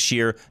for this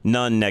year,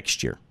 none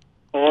next year.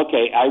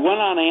 Okay, I went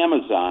on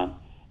Amazon,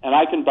 and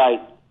I can buy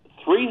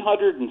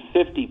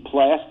 350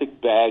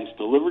 plastic bags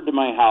delivered to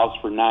my house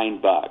for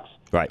 $9.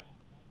 Right.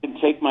 I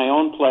can take my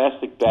own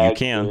plastic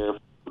bags. You can. There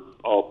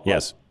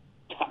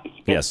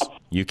Yes,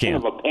 you can.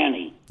 Of a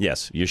penny.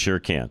 Yes, you sure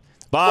can.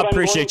 Bob,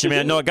 appreciate you,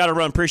 man. No, I got to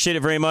run. Appreciate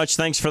it very much.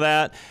 Thanks for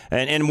that.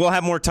 And we'll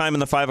have more time in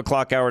the 5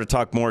 o'clock hour to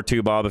talk more,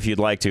 too, Bob, if you'd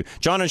like to.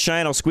 John and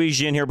Cheyenne, I'll squeeze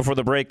you in here before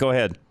the break. Go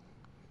ahead.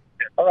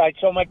 All right,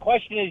 so my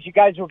question is, you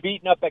guys were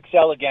beating up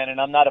Xcel again,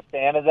 and I'm not a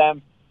fan of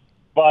them,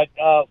 but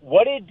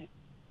what did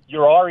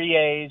your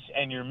REAs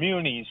and your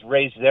munis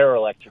raise their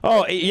electric rates?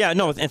 Oh, yeah,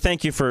 no, and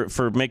thank you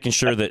for making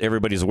sure that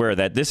everybody's aware of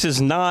that. This is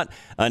not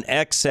an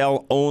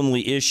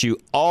Xcel-only issue.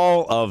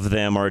 All of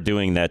them are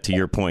doing that, to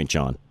your point,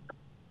 John.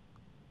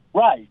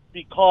 Right,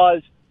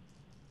 because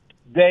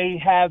they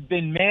have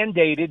been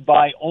mandated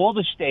by all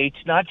the states,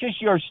 not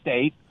just your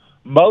state,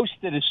 most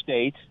of the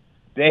states.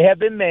 They have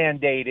been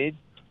mandated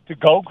to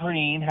go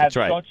green, have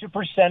such a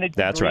percentage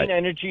of green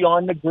energy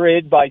on the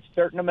grid by a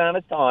certain amount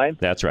of time.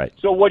 That's right.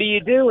 So what do you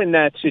do in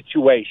that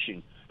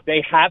situation?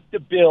 They have to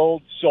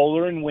build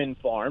solar and wind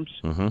farms,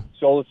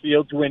 solar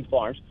fields, wind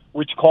farms,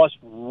 which cost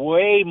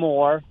way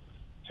more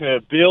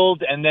to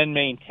build and then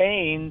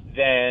maintain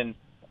than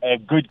a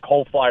good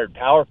coal-fired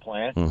power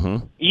plant.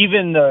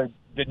 Even the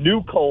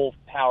new coal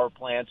power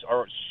plants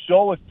are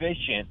so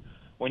efficient.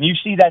 When you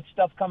see that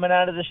stuff coming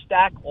out of the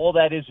stack, all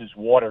that is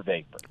water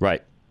vapor.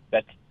 Right.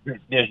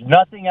 There's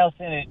nothing else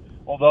in it,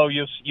 although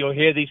you'll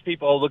hear these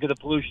people, oh, look at the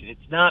pollution.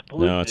 It's not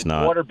pollution. No, it's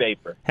not. Water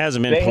vapor.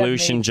 Hasn't been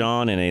pollution,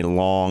 John, in a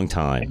long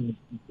time.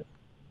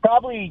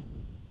 Probably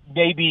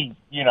maybe,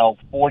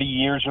 40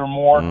 years or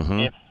more,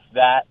 if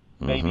that,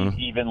 maybe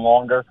even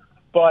longer.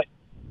 But,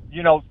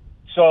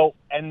 so,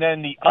 and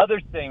then the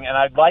other thing, and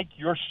I'd like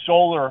your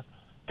solar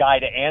guy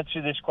to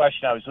answer this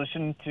question. I was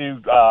listening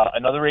to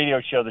another radio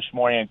show this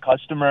morning, and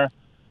customer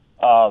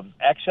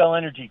Xcel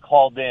Energy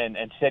called in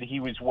and said he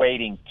was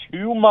waiting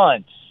 2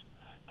 months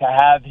to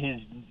have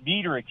his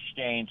meter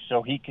exchanged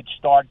so he could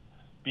start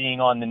being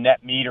on the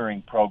net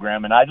metering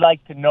program. And I'd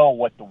like to know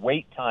what the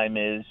wait time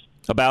is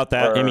About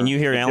that, I mean, you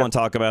hear Alan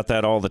talk about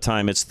that all the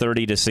time. It's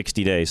 30 to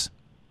 60 days.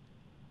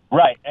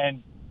 Right,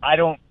 and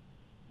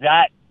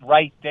that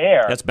right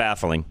there. That's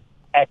baffling.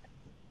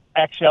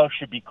 XL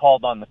should be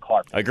called on the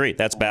carpet. I agree.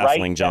 That's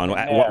baffling, John.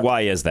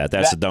 Why is that?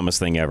 That's the dumbest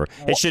thing ever.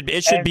 It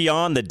should be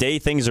on the day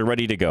things are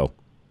ready to go.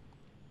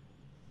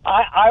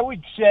 I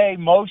would say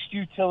most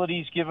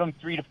utilities give them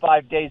 3 to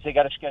 5 days. They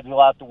got to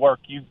schedule out the work.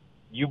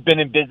 You've been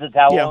in business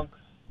how long?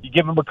 You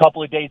give them a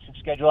couple of days to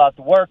schedule out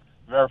the work,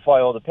 verify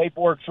all the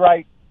paperwork's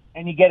right,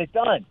 and you get it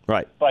done.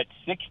 Right. But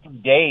 60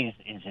 days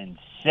is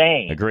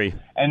insane. Agree.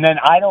 And then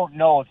I don't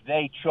know if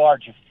they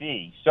charge a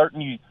fee.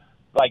 Certainly,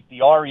 like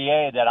the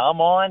REA that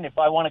I'm on, if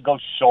I want to go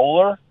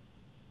solar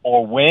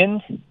or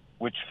wind,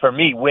 which for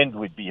me, wind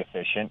would be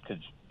efficient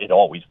because it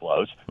always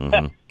blows.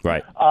 Mm-hmm.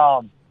 Right.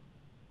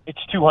 It's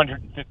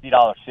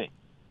 $250 fee.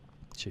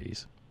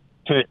 Jeez.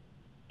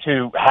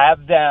 To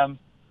have them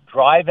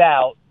drive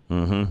out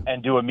mm-hmm.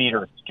 and do a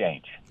meter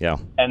exchange. Yeah.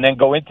 And then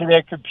go into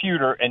their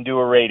computer and do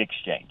a rate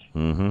exchange.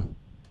 Mm-hmm.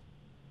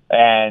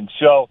 And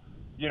so,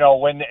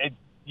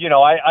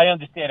 I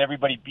understand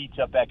everybody beats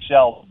up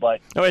XL,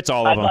 but it's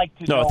all of them. Like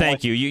to know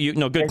thank you.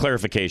 You good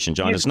clarification,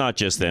 John. It's not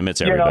just them;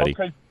 it's everybody.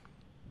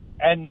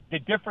 And the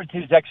difference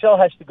is XL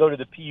has to go to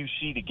the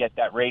PUC to get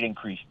that rate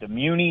increase. The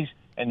munis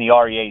and the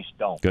REAs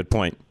don't. Good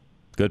point.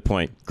 Great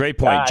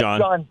point,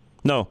 John.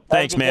 No,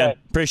 thanks, man.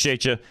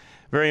 Appreciate you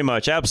very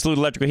much. Absolute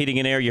Electrical Heating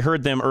and Air. You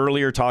heard them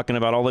earlier talking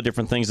about all the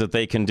different things that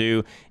they can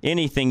do.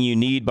 Anything you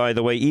need, by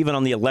the way, even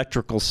on the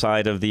electrical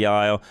side of the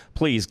aisle,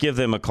 please give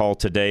them a call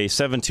today,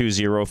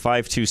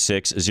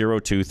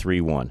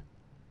 720-526-0231.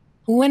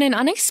 When an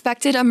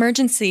unexpected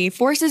emergency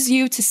forces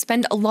you to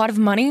spend a lot of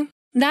money,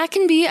 that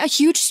can be a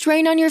huge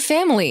strain on your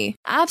family.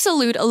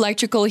 Absolute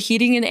Electrical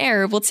Heating and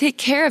Air will take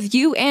care of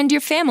you and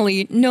your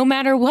family no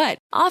matter what,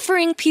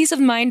 offering peace of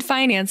mind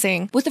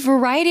financing with a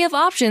variety of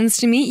options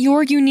to meet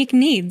your unique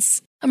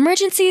needs.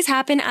 Emergencies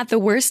happen at the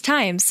worst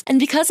times, and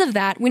because of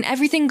that, when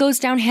everything goes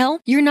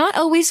downhill, you're not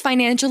always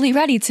financially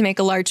ready to make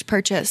a large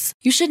purchase.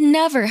 You should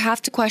never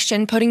have to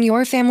question putting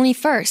your family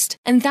first,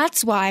 and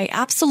that's why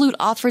Absolute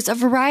offers a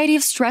variety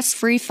of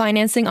stress-free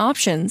financing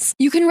options.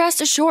 You can rest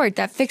assured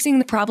that fixing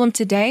the problem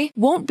today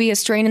won't be a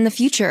strain in the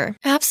future.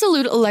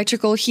 Absolute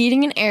Electrical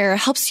Heating and Air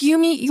helps you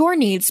meet your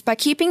needs by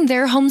keeping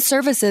their home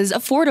services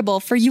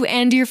affordable for you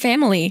and your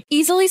family.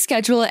 Easily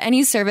schedule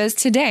any service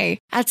today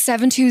at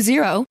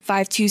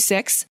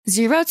 720-526-0231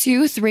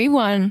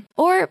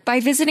 or by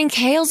visiting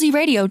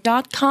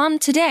klzradio.com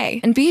today.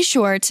 And be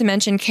sure to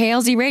mention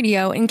KLZ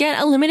Radio and get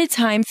a limited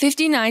time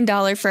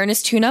 $59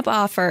 furnace tune-up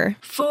offer.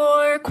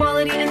 For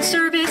quality and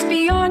service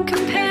beyond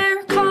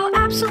compare, call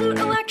Absolute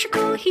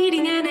Electrical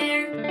Heating and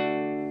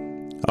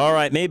Air. All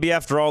right, maybe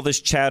after all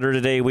this chatter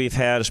today we've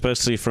had,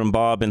 especially from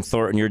Bob and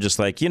Thornton, you're just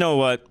like, you know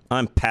what?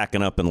 I'm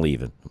packing up and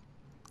leaving.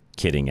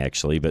 Kidding,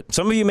 actually, but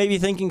some of you may be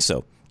thinking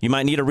so. You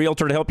might need a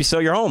realtor to help you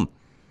sell your home.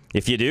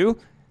 If you do,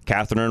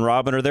 Catherine and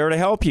Robin are there to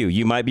help you.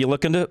 You might be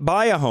looking to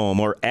buy a home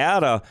or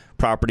add a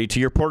property to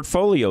your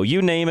portfolio.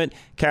 You name it,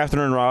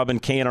 Catherine and Robin,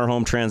 K&R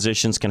Home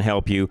Transitions can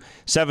help you.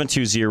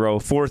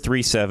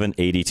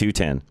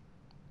 720-437-8210.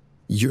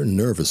 You're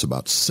nervous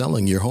about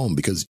selling your home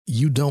because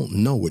you don't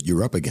know what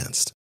you're up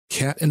against.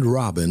 Cat and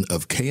Robin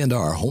of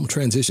K&R Home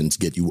Transitions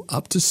get you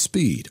up to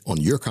speed on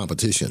your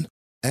competition.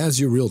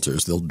 As your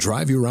realtors, they'll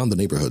drive you around the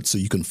neighborhood so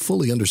you can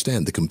fully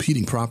understand the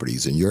competing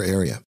properties in your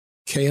area.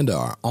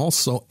 K&R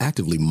also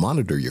actively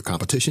monitor your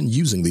competition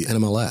using the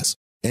NMLS,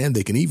 and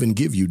they can even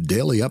give you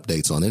daily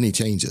updates on any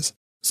changes.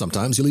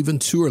 Sometimes you'll even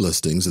tour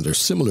listings that are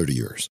similar to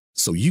yours,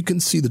 so you can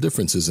see the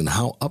differences in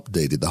how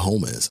updated the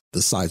home is,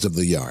 the size of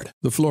the yard,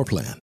 the floor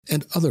plan,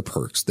 and other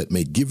perks that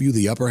may give you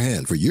the upper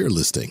hand for your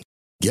listing.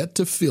 Get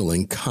to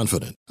feeling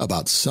confident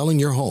about selling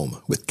your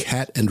home with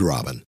Cat and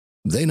Robin.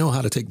 They know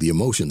how to take the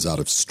emotions out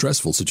of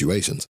stressful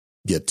situations.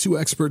 Get 2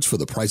 experts for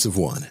the price of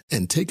 1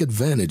 and take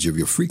advantage of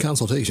your free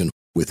consultation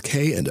with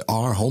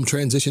K&R Home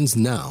Transitions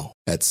now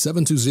at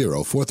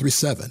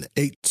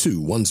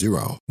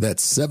 720-437-8210.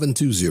 That's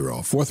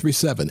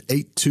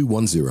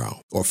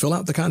 720-437-8210. Or fill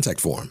out the contact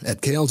form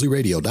at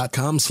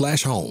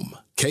klzradio.com/home.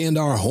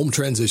 K&R Home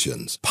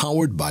Transitions,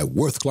 powered by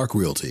Worth Clark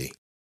Realty.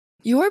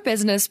 Your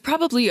business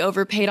probably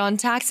overpaid on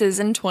taxes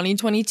in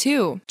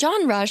 2022.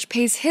 John Rush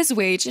pays his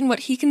wage in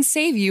what he can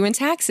save you in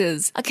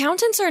taxes.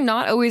 Accountants are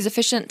not always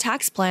efficient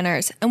tax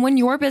planners, and when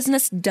your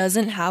business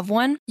doesn't have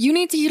one, you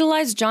need to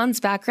utilize John's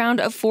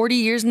background of 40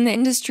 years in the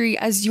industry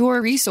as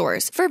your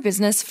resource for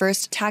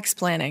business-first tax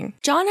planning.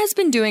 John has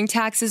been doing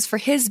taxes for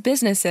his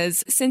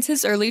businesses since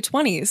his early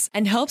 20s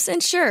and helps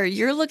ensure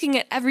you're looking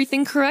at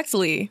everything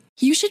correctly.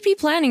 You should be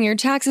planning your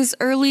taxes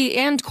early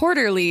and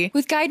quarterly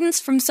with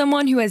guidance from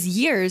someone who has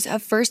years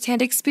of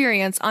first-hand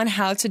experience on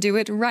how to do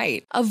it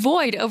right.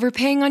 Avoid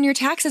overpaying on your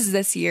taxes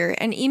this year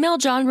and email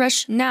John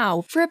Rush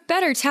now for a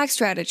better tax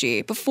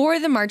strategy before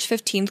the March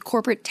 15th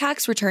corporate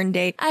tax return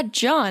date at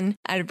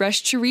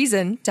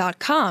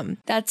john@rushtoreason.com.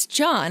 That's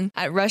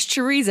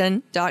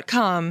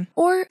john@rushtoreason.com.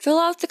 Or fill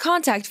out the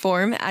contact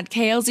form at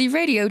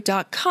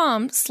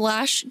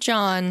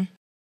klzradio.com/John.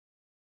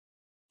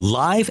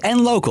 Live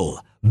and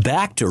local.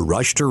 back to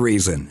Rush to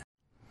Reason.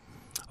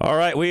 All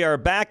right, we are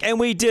back, and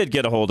we did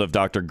get a hold of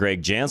Dr.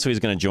 Greg Jahn, so he's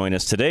going to join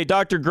us today.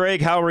 Dr.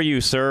 Greg, how are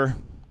you, sir?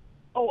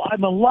 Oh,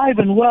 I'm alive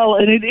and well,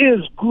 and it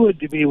is good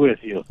to be with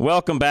you.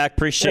 Welcome back.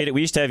 Appreciate it.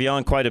 We used to have you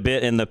on quite a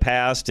bit in the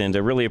past, and I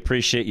really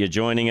appreciate you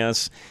joining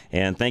us,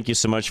 and thank you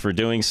so much for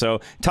doing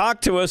so.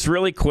 Talk to us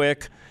really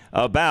quick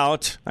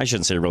about, I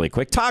shouldn't say really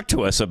quick, talk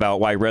to us about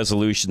why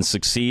resolutions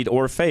succeed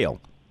or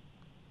fail.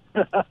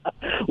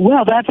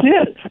 Well, that's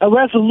it. A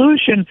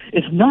resolution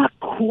is not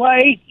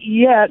quite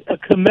yet a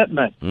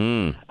commitment.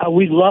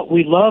 We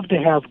love to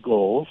have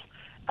goals.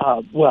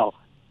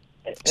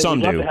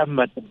 Some do.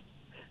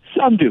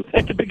 Some do.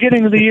 At the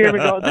beginning of the year, we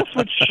go,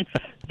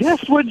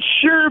 this would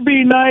sure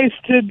be nice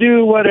to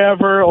do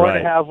whatever or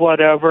to have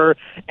whatever,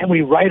 and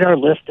we write our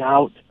list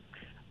out.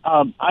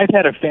 I've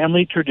had a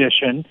family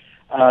tradition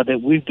that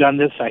we've done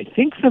this, I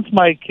think, since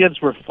my kids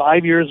were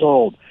 5 years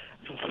old.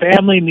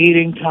 Family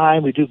meeting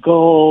time, we do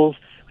goals,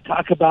 we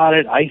talk about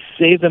it, I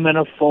save them in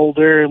a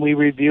folder, and we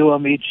review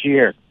them each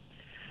year.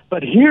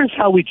 But here's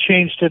how we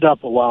changed it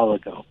up a while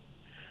ago.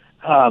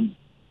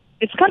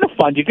 It's kind of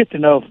fun. You get to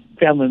know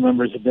family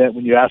members a bit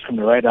when you ask them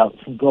to write out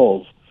some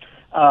goals.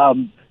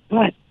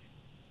 But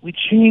we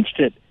changed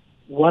it.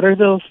 What are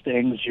those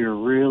things you're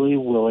really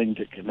willing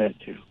to commit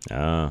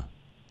to?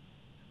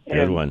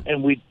 Good one.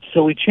 And we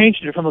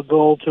changed it from a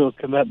goal to a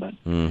commitment.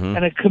 Mm-hmm.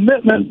 And a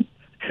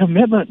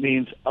commitment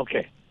means,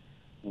 okay,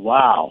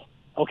 wow.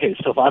 Okay,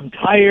 so if I'm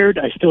tired,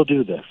 I still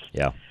do this.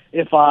 Yeah.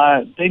 If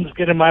things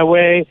get in my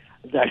way,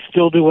 I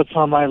still do what's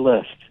on my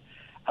list.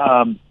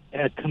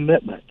 A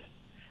commitment.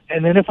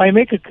 And then if I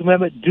make a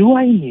commitment, do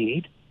I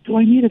need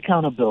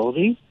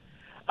accountability?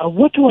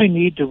 What do I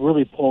need to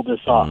really pull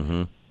this off?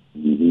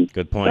 Mm-hmm.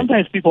 Good point.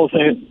 Sometimes people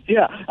say,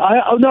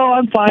 no,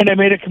 I'm fine, I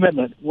made a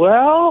commitment.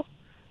 Well,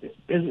 is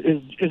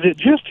it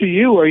just to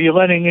you, or are you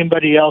letting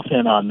anybody else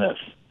in on this?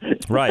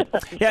 Right.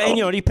 Yeah,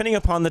 and depending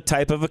upon the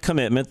type of a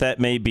commitment, that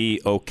may be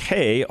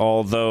okay,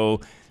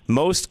 although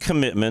most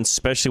commitments,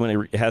 especially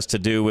when it has to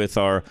do with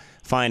our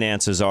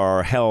finances,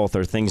 our health,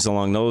 or things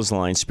along those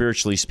lines,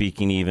 spiritually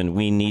speaking even,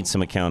 we need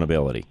some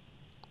accountability.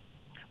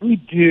 We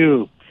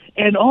do.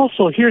 And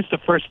also, here's the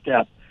first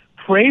step.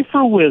 Pray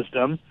for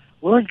wisdom.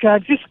 Lord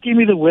God, just give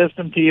me the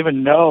wisdom to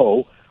even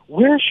know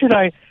where should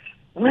I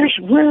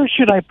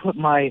put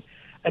my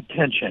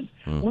attention?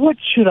 What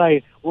should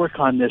I work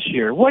on this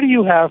year? What do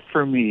you have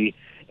for me?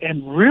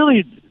 And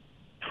really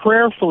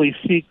prayerfully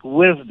seek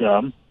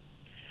wisdom,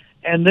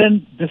 and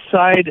then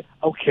decide,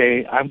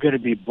 okay, I'm going to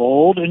be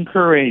bold and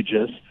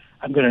courageous.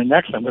 I'm going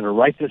to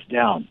write this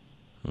down.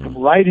 I'm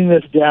writing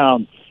this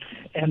down.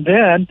 And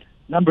then,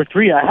 number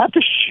 3, I have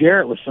to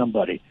share it with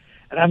somebody.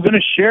 And I'm going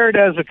to share it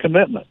as a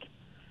commitment.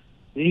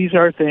 These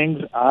are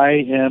things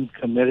I am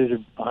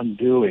committed on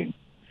doing.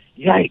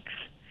 Yikes.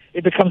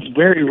 It becomes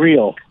very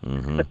real.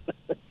 Mm-hmm.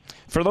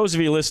 For those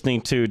of you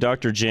listening to,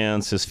 Dr. Jahn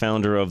is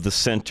founder of The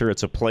Center.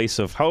 It's a place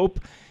of hope.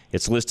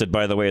 It's listed,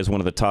 by the way, as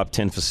one of the top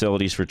 10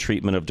 facilities for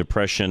treatment of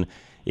depression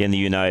in the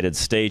United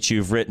States.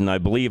 You've written, I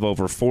believe,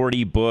 over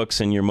 40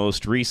 books, and your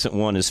most recent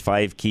one is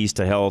 5 Keys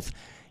to Health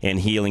and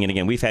Healing. And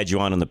again, we've had you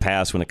on in the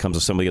past when it comes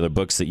to some of the other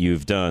books that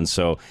you've done.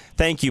 So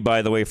thank you,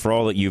 by the way, for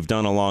all that you've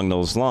done along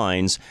those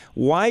lines.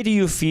 Why do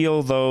you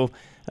feel, though,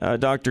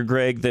 Dr.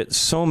 Greg, that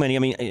so many,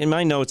 in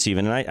my notes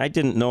even, and I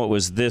didn't know it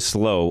was this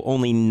low,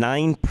 only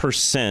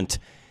 9%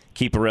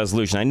 keep a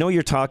resolution? I know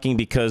you're talking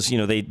because,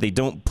 they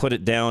don't put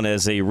it down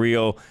as a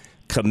real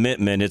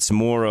commitment. It's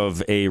more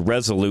of a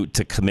resolute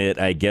to commit,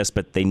 I guess,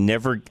 but they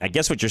never, I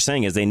guess what you're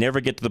saying is they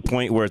never get to the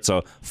point where it's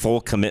a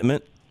full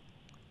commitment?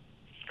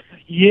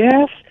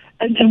 Yes,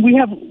 and we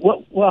have,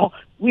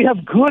 we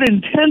have good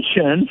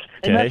intentions,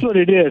 and that's what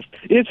it is.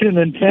 It's an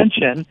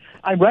intention.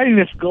 I'm writing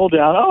this goal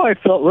down. Oh, I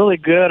felt really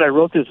good. I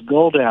wrote this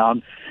goal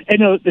down.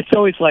 And it's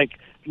always like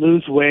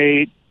lose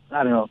weight,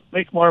 I don't know,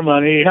 make more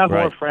money, have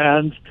more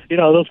friends,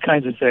 those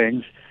kinds of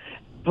things.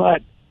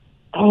 But,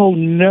 oh,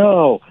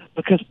 no,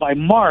 because by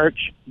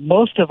March,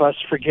 most of us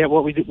forget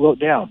what we wrote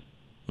down.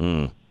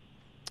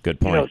 Good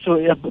point. So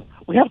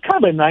we have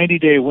kind of a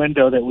 90-day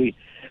window that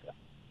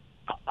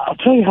I'll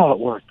tell you how it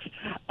works.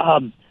 I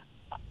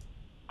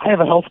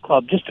have a health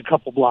club just a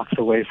couple blocks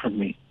away from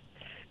me.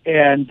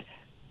 And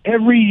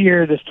every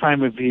year this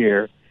time of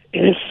year,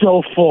 it is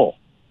so full.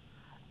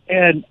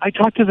 And I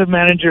talked to the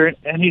manager,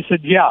 and he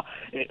said,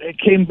 it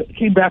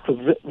came back with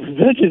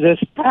vintage,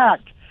 it's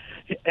packed.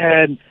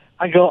 And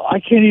I go, I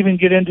can't even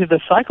get into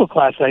the cycle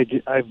class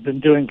I've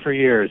been doing for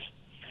years.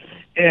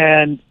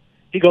 And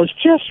he goes,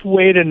 just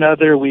wait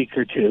another week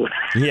or two.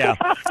 Yeah,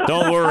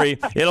 don't worry.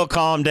 It'll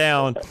calm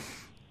down.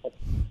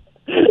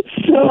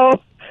 So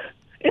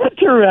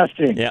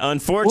interesting. Yeah,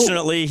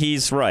 unfortunately,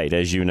 he's right,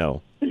 as you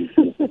know.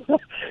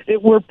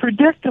 We're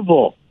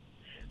predictable.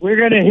 We're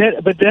going to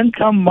hit, but then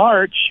come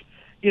March,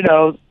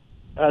 there's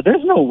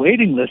no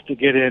waiting list to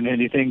get in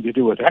anything to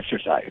do with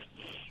exercise.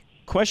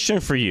 Question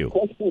for you.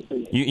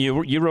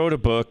 You wrote a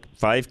book,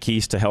 5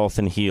 Keys to Health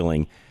and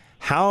Healing.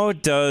 How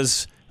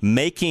does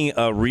making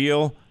a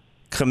real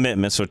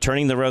commitment, so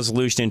turning the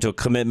resolution into a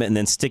commitment and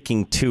then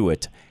sticking to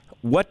it,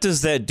 what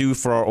does that do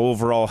for our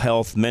overall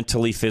health,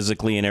 mentally,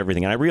 physically, and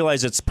everything? And I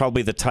realize it's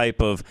probably the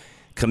type of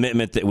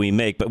commitment that we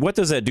make, but what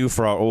does that do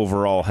for our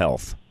overall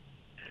health?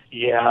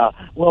 Yeah.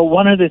 Well,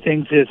 one of the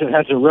things is it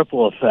has a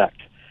ripple effect.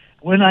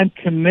 When I'm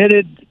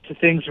committed to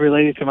things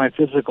related to my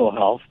physical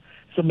health,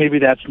 so maybe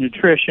that's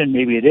nutrition,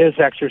 maybe it is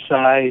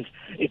exercise,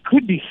 it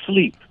could be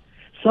sleep.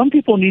 Some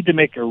people need to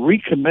make a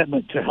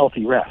recommitment to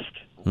healthy rest.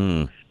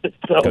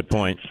 So, good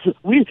point.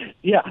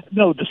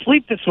 The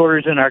sleep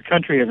disorders in our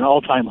country are an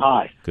all-time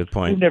high. Good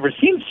point. We've never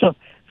seen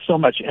so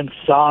much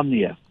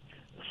insomnia.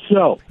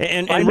 So,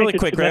 and really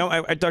quick,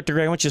 Greg, Dr.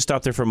 Greg, I want you to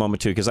stop there for a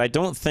moment, too, because I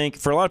don't think,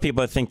 for a lot of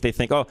people, they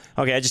think, oh,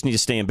 okay, I just need to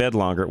stay in bed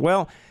longer.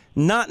 Well,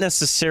 not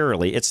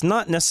necessarily. It's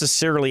not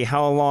necessarily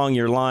how long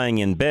you're lying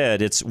in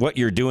bed. It's what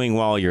you're doing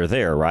while you're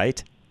there,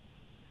 right?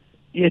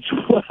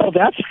 Well,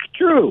 that's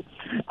true.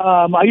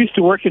 I used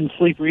to work in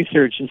sleep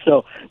research, and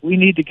so we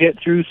need to get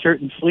through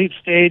certain sleep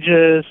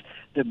stages.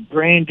 The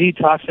brain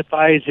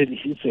detoxifies it.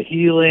 It's a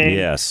healing.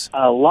 Yes.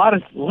 A lot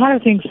of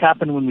things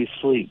happen when we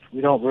sleep.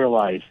 We don't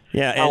realize.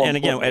 Yeah, and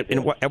again,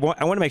 I want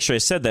to make sure I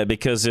said that,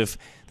 because if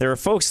there are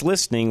folks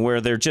listening where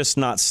they're just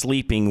not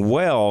sleeping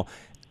well,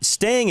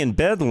 staying in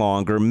bed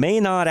longer may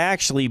not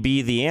actually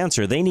be the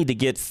answer. They need to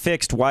get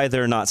fixed why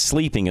they're not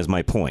sleeping, is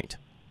my point.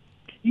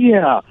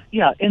 Yeah.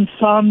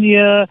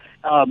 Insomnia,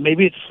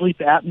 maybe it's sleep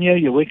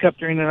apnea. You wake up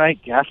during the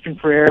night gasping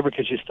for air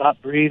because you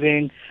stop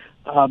breathing,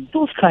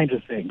 those kinds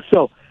of things.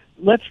 So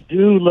let's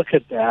look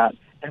at that,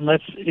 and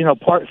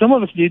some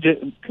of us need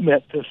to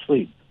commit to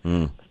sleep.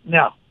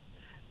 Now,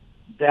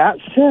 that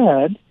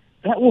said,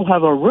 that will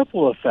have a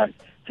ripple effect.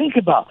 Think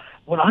about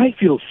when I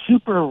feel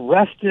super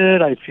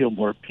rested, I feel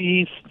more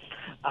peace.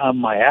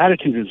 My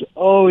attitude is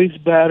always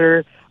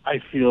better. I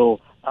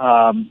feel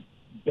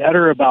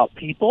better about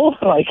people.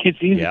 Like it's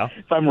easy. Yeah.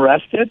 If I'm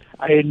rested,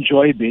 I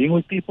enjoy being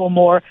with people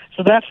more.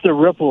 So that's the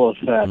ripple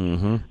effect.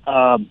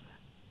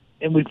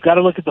 And we've got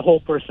to look at the whole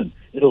person.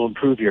 It'll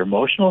improve your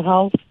emotional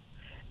health.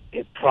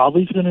 It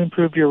probably is going to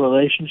improve your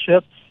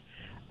relationships.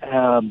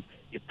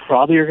 You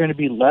probably are going to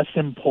be less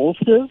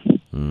impulsive.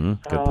 Good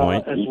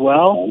point. As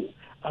well.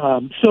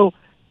 So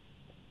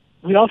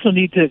we also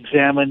need to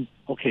examine,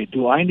 okay,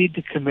 do I need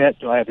to commit?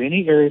 Do I have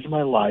any areas of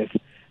my life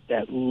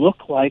that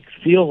look like,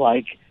 feel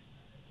like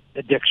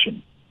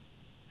addiction?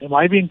 Am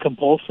I being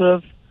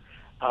compulsive?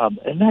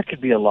 And that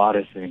could be a lot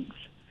of things.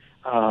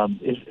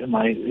 Is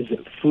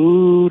it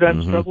food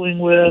I'm struggling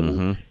with?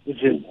 Is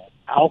it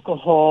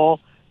alcohol?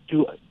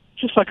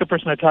 Just like a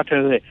person I talked to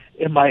the other day,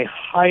 am I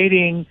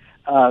hiding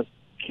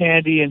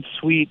candy and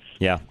sweets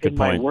in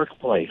my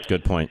workplace?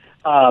 Good point.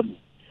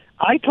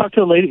 I talked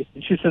to a lady,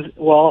 and she says,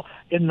 well,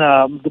 in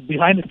the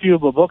behind the few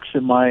of the books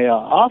in my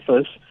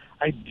office,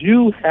 I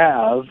do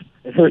have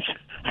a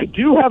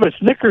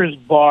Snickers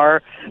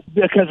bar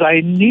because I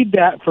need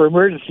that for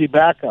emergency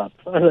backup.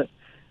 No,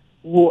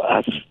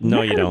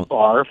 you don't.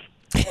 Bar.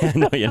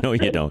 No, you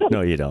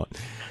don't.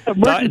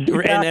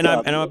 And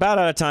I'm about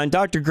out of time.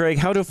 Dr. Greg,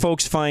 how do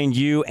folks find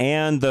you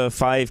and the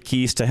 5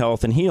 Keys to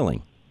Health and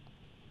Healing?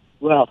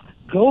 Well,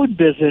 go and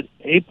visit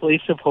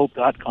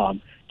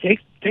aplaceofhope.com. Take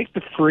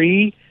the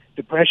free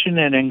depression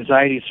and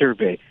anxiety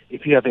survey.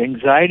 If you have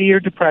anxiety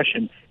or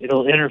depression,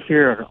 it'll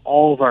interfere in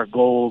all of our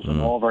goals and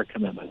all of our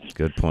commitments.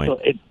 Good point.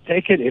 So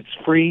take it. It's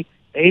free,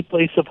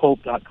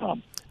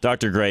 aplaceofhope.com.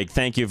 Dr. Greg,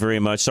 thank you very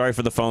much. Sorry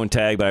for the phone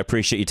tag, but I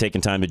appreciate you taking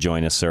time to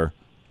join us, sir.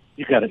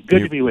 You got it.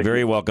 Good to be with you.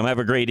 Very welcome. Have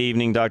a great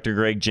evening, Dr.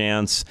 Greg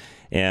Jantz.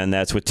 And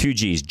that's with 2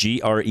 G's,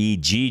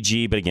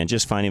 G-R-E-G-G. But again,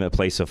 just find him at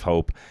Place of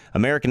Hope.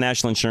 American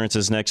National Insurance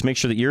is next. Make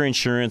sure that your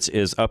insurance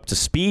is up to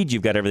speed.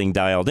 You've got everything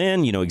dialed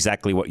in. You know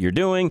exactly what you're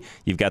doing.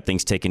 You've got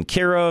things taken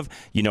care of.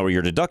 You know where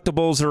your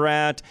deductibles are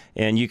at.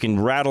 And you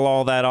can rattle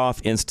all that off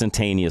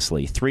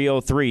instantaneously.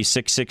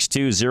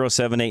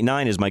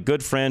 303-662-0789 is my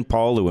good friend,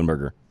 Paul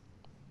Leuenberger.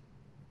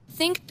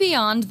 Think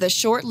beyond the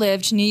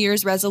short-lived New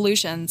Year's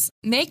resolutions.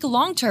 Make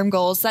long-term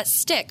goals that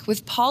stick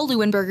with Paul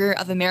Leuenberger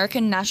of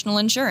American National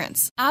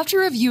Insurance. After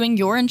reviewing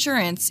your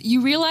insurance,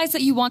 you realize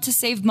that you want to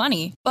save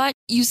money, but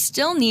you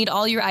still need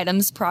all your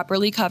items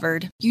properly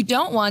covered. You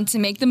don't want to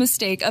make the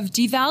mistake of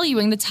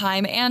devaluing the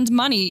time and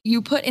money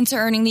you put into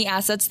earning the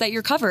assets that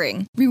you're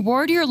covering.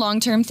 Reward your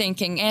long-term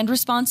thinking and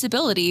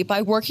responsibility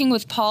by working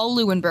with Paul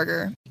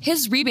Leuenberger.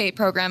 His rebate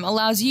program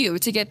allows you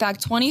to get back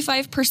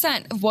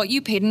 25% of what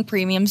you paid in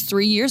premiums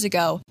 3 years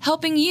ago,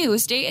 helping you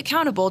stay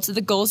accountable to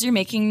the goals you're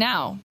making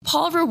now.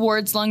 Paul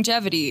rewards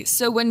longevity,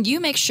 so when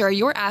you make sure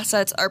your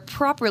assets are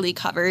properly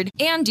covered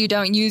and you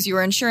don't use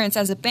your insurance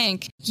as a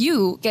bank,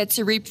 you get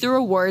to reap the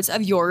rewards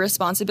of your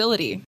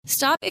responsibility.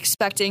 Stop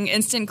expecting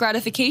instant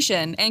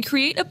gratification and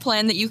create a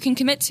plan that you can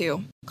commit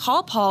to.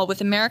 Call Paul with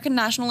American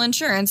National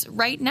Insurance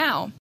right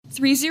now.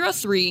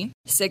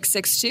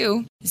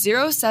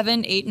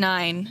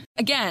 303-662-0789.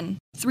 Again,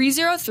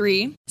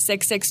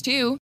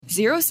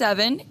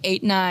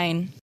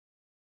 303-662-0789.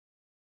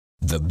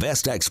 The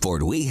best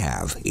export we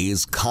have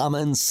is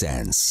common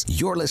sense.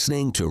 You're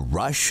listening to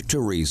Rush to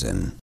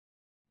Reason.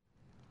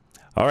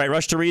 All right,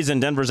 Rush to Reason,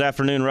 Denver's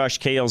Afternoon Rush,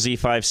 KLZ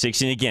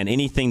 560. And again,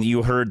 anything that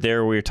you heard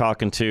there, we were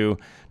talking to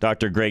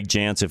Dr. Greg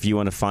Jantz. If you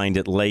want to find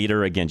it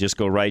later, again, just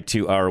go right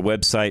to our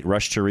website,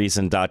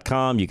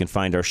 rushtoreason.com. You can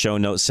find our show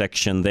notes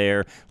section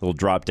there, little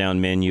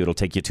drop-down menu. It'll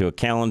take you to a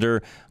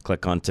calendar.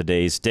 Click on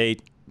today's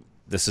date.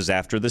 This is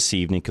after this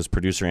evening because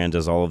producer Ann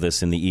does all of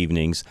this in the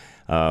evenings.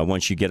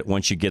 Once you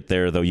get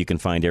there, though, you can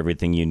find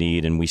everything you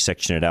need, and we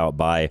section it out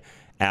by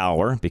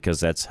hour because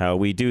that's how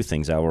we do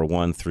things. Hour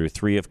 1 through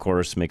 3, of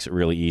course, makes it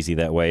really easy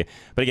that way.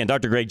 But again,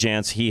 Dr. Greg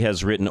Jantz, he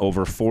has written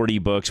over 40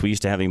 books. We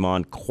used to have him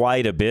on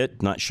quite a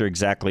bit. Not sure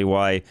exactly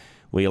why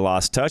we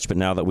lost touch, but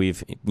now that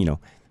we've,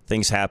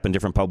 things happen,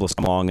 different publics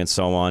come along and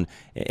so on.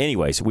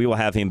 Anyways, we will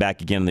have him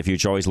back again in the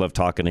future. Always love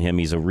talking to him.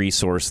 He's a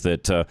resource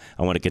that I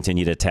want to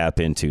continue to tap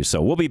into.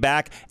 So we'll be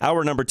back.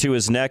 Hour number 2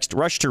 is next.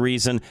 Rush to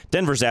Reason,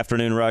 Denver's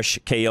Afternoon Rush,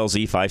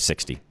 KLZ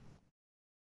 560.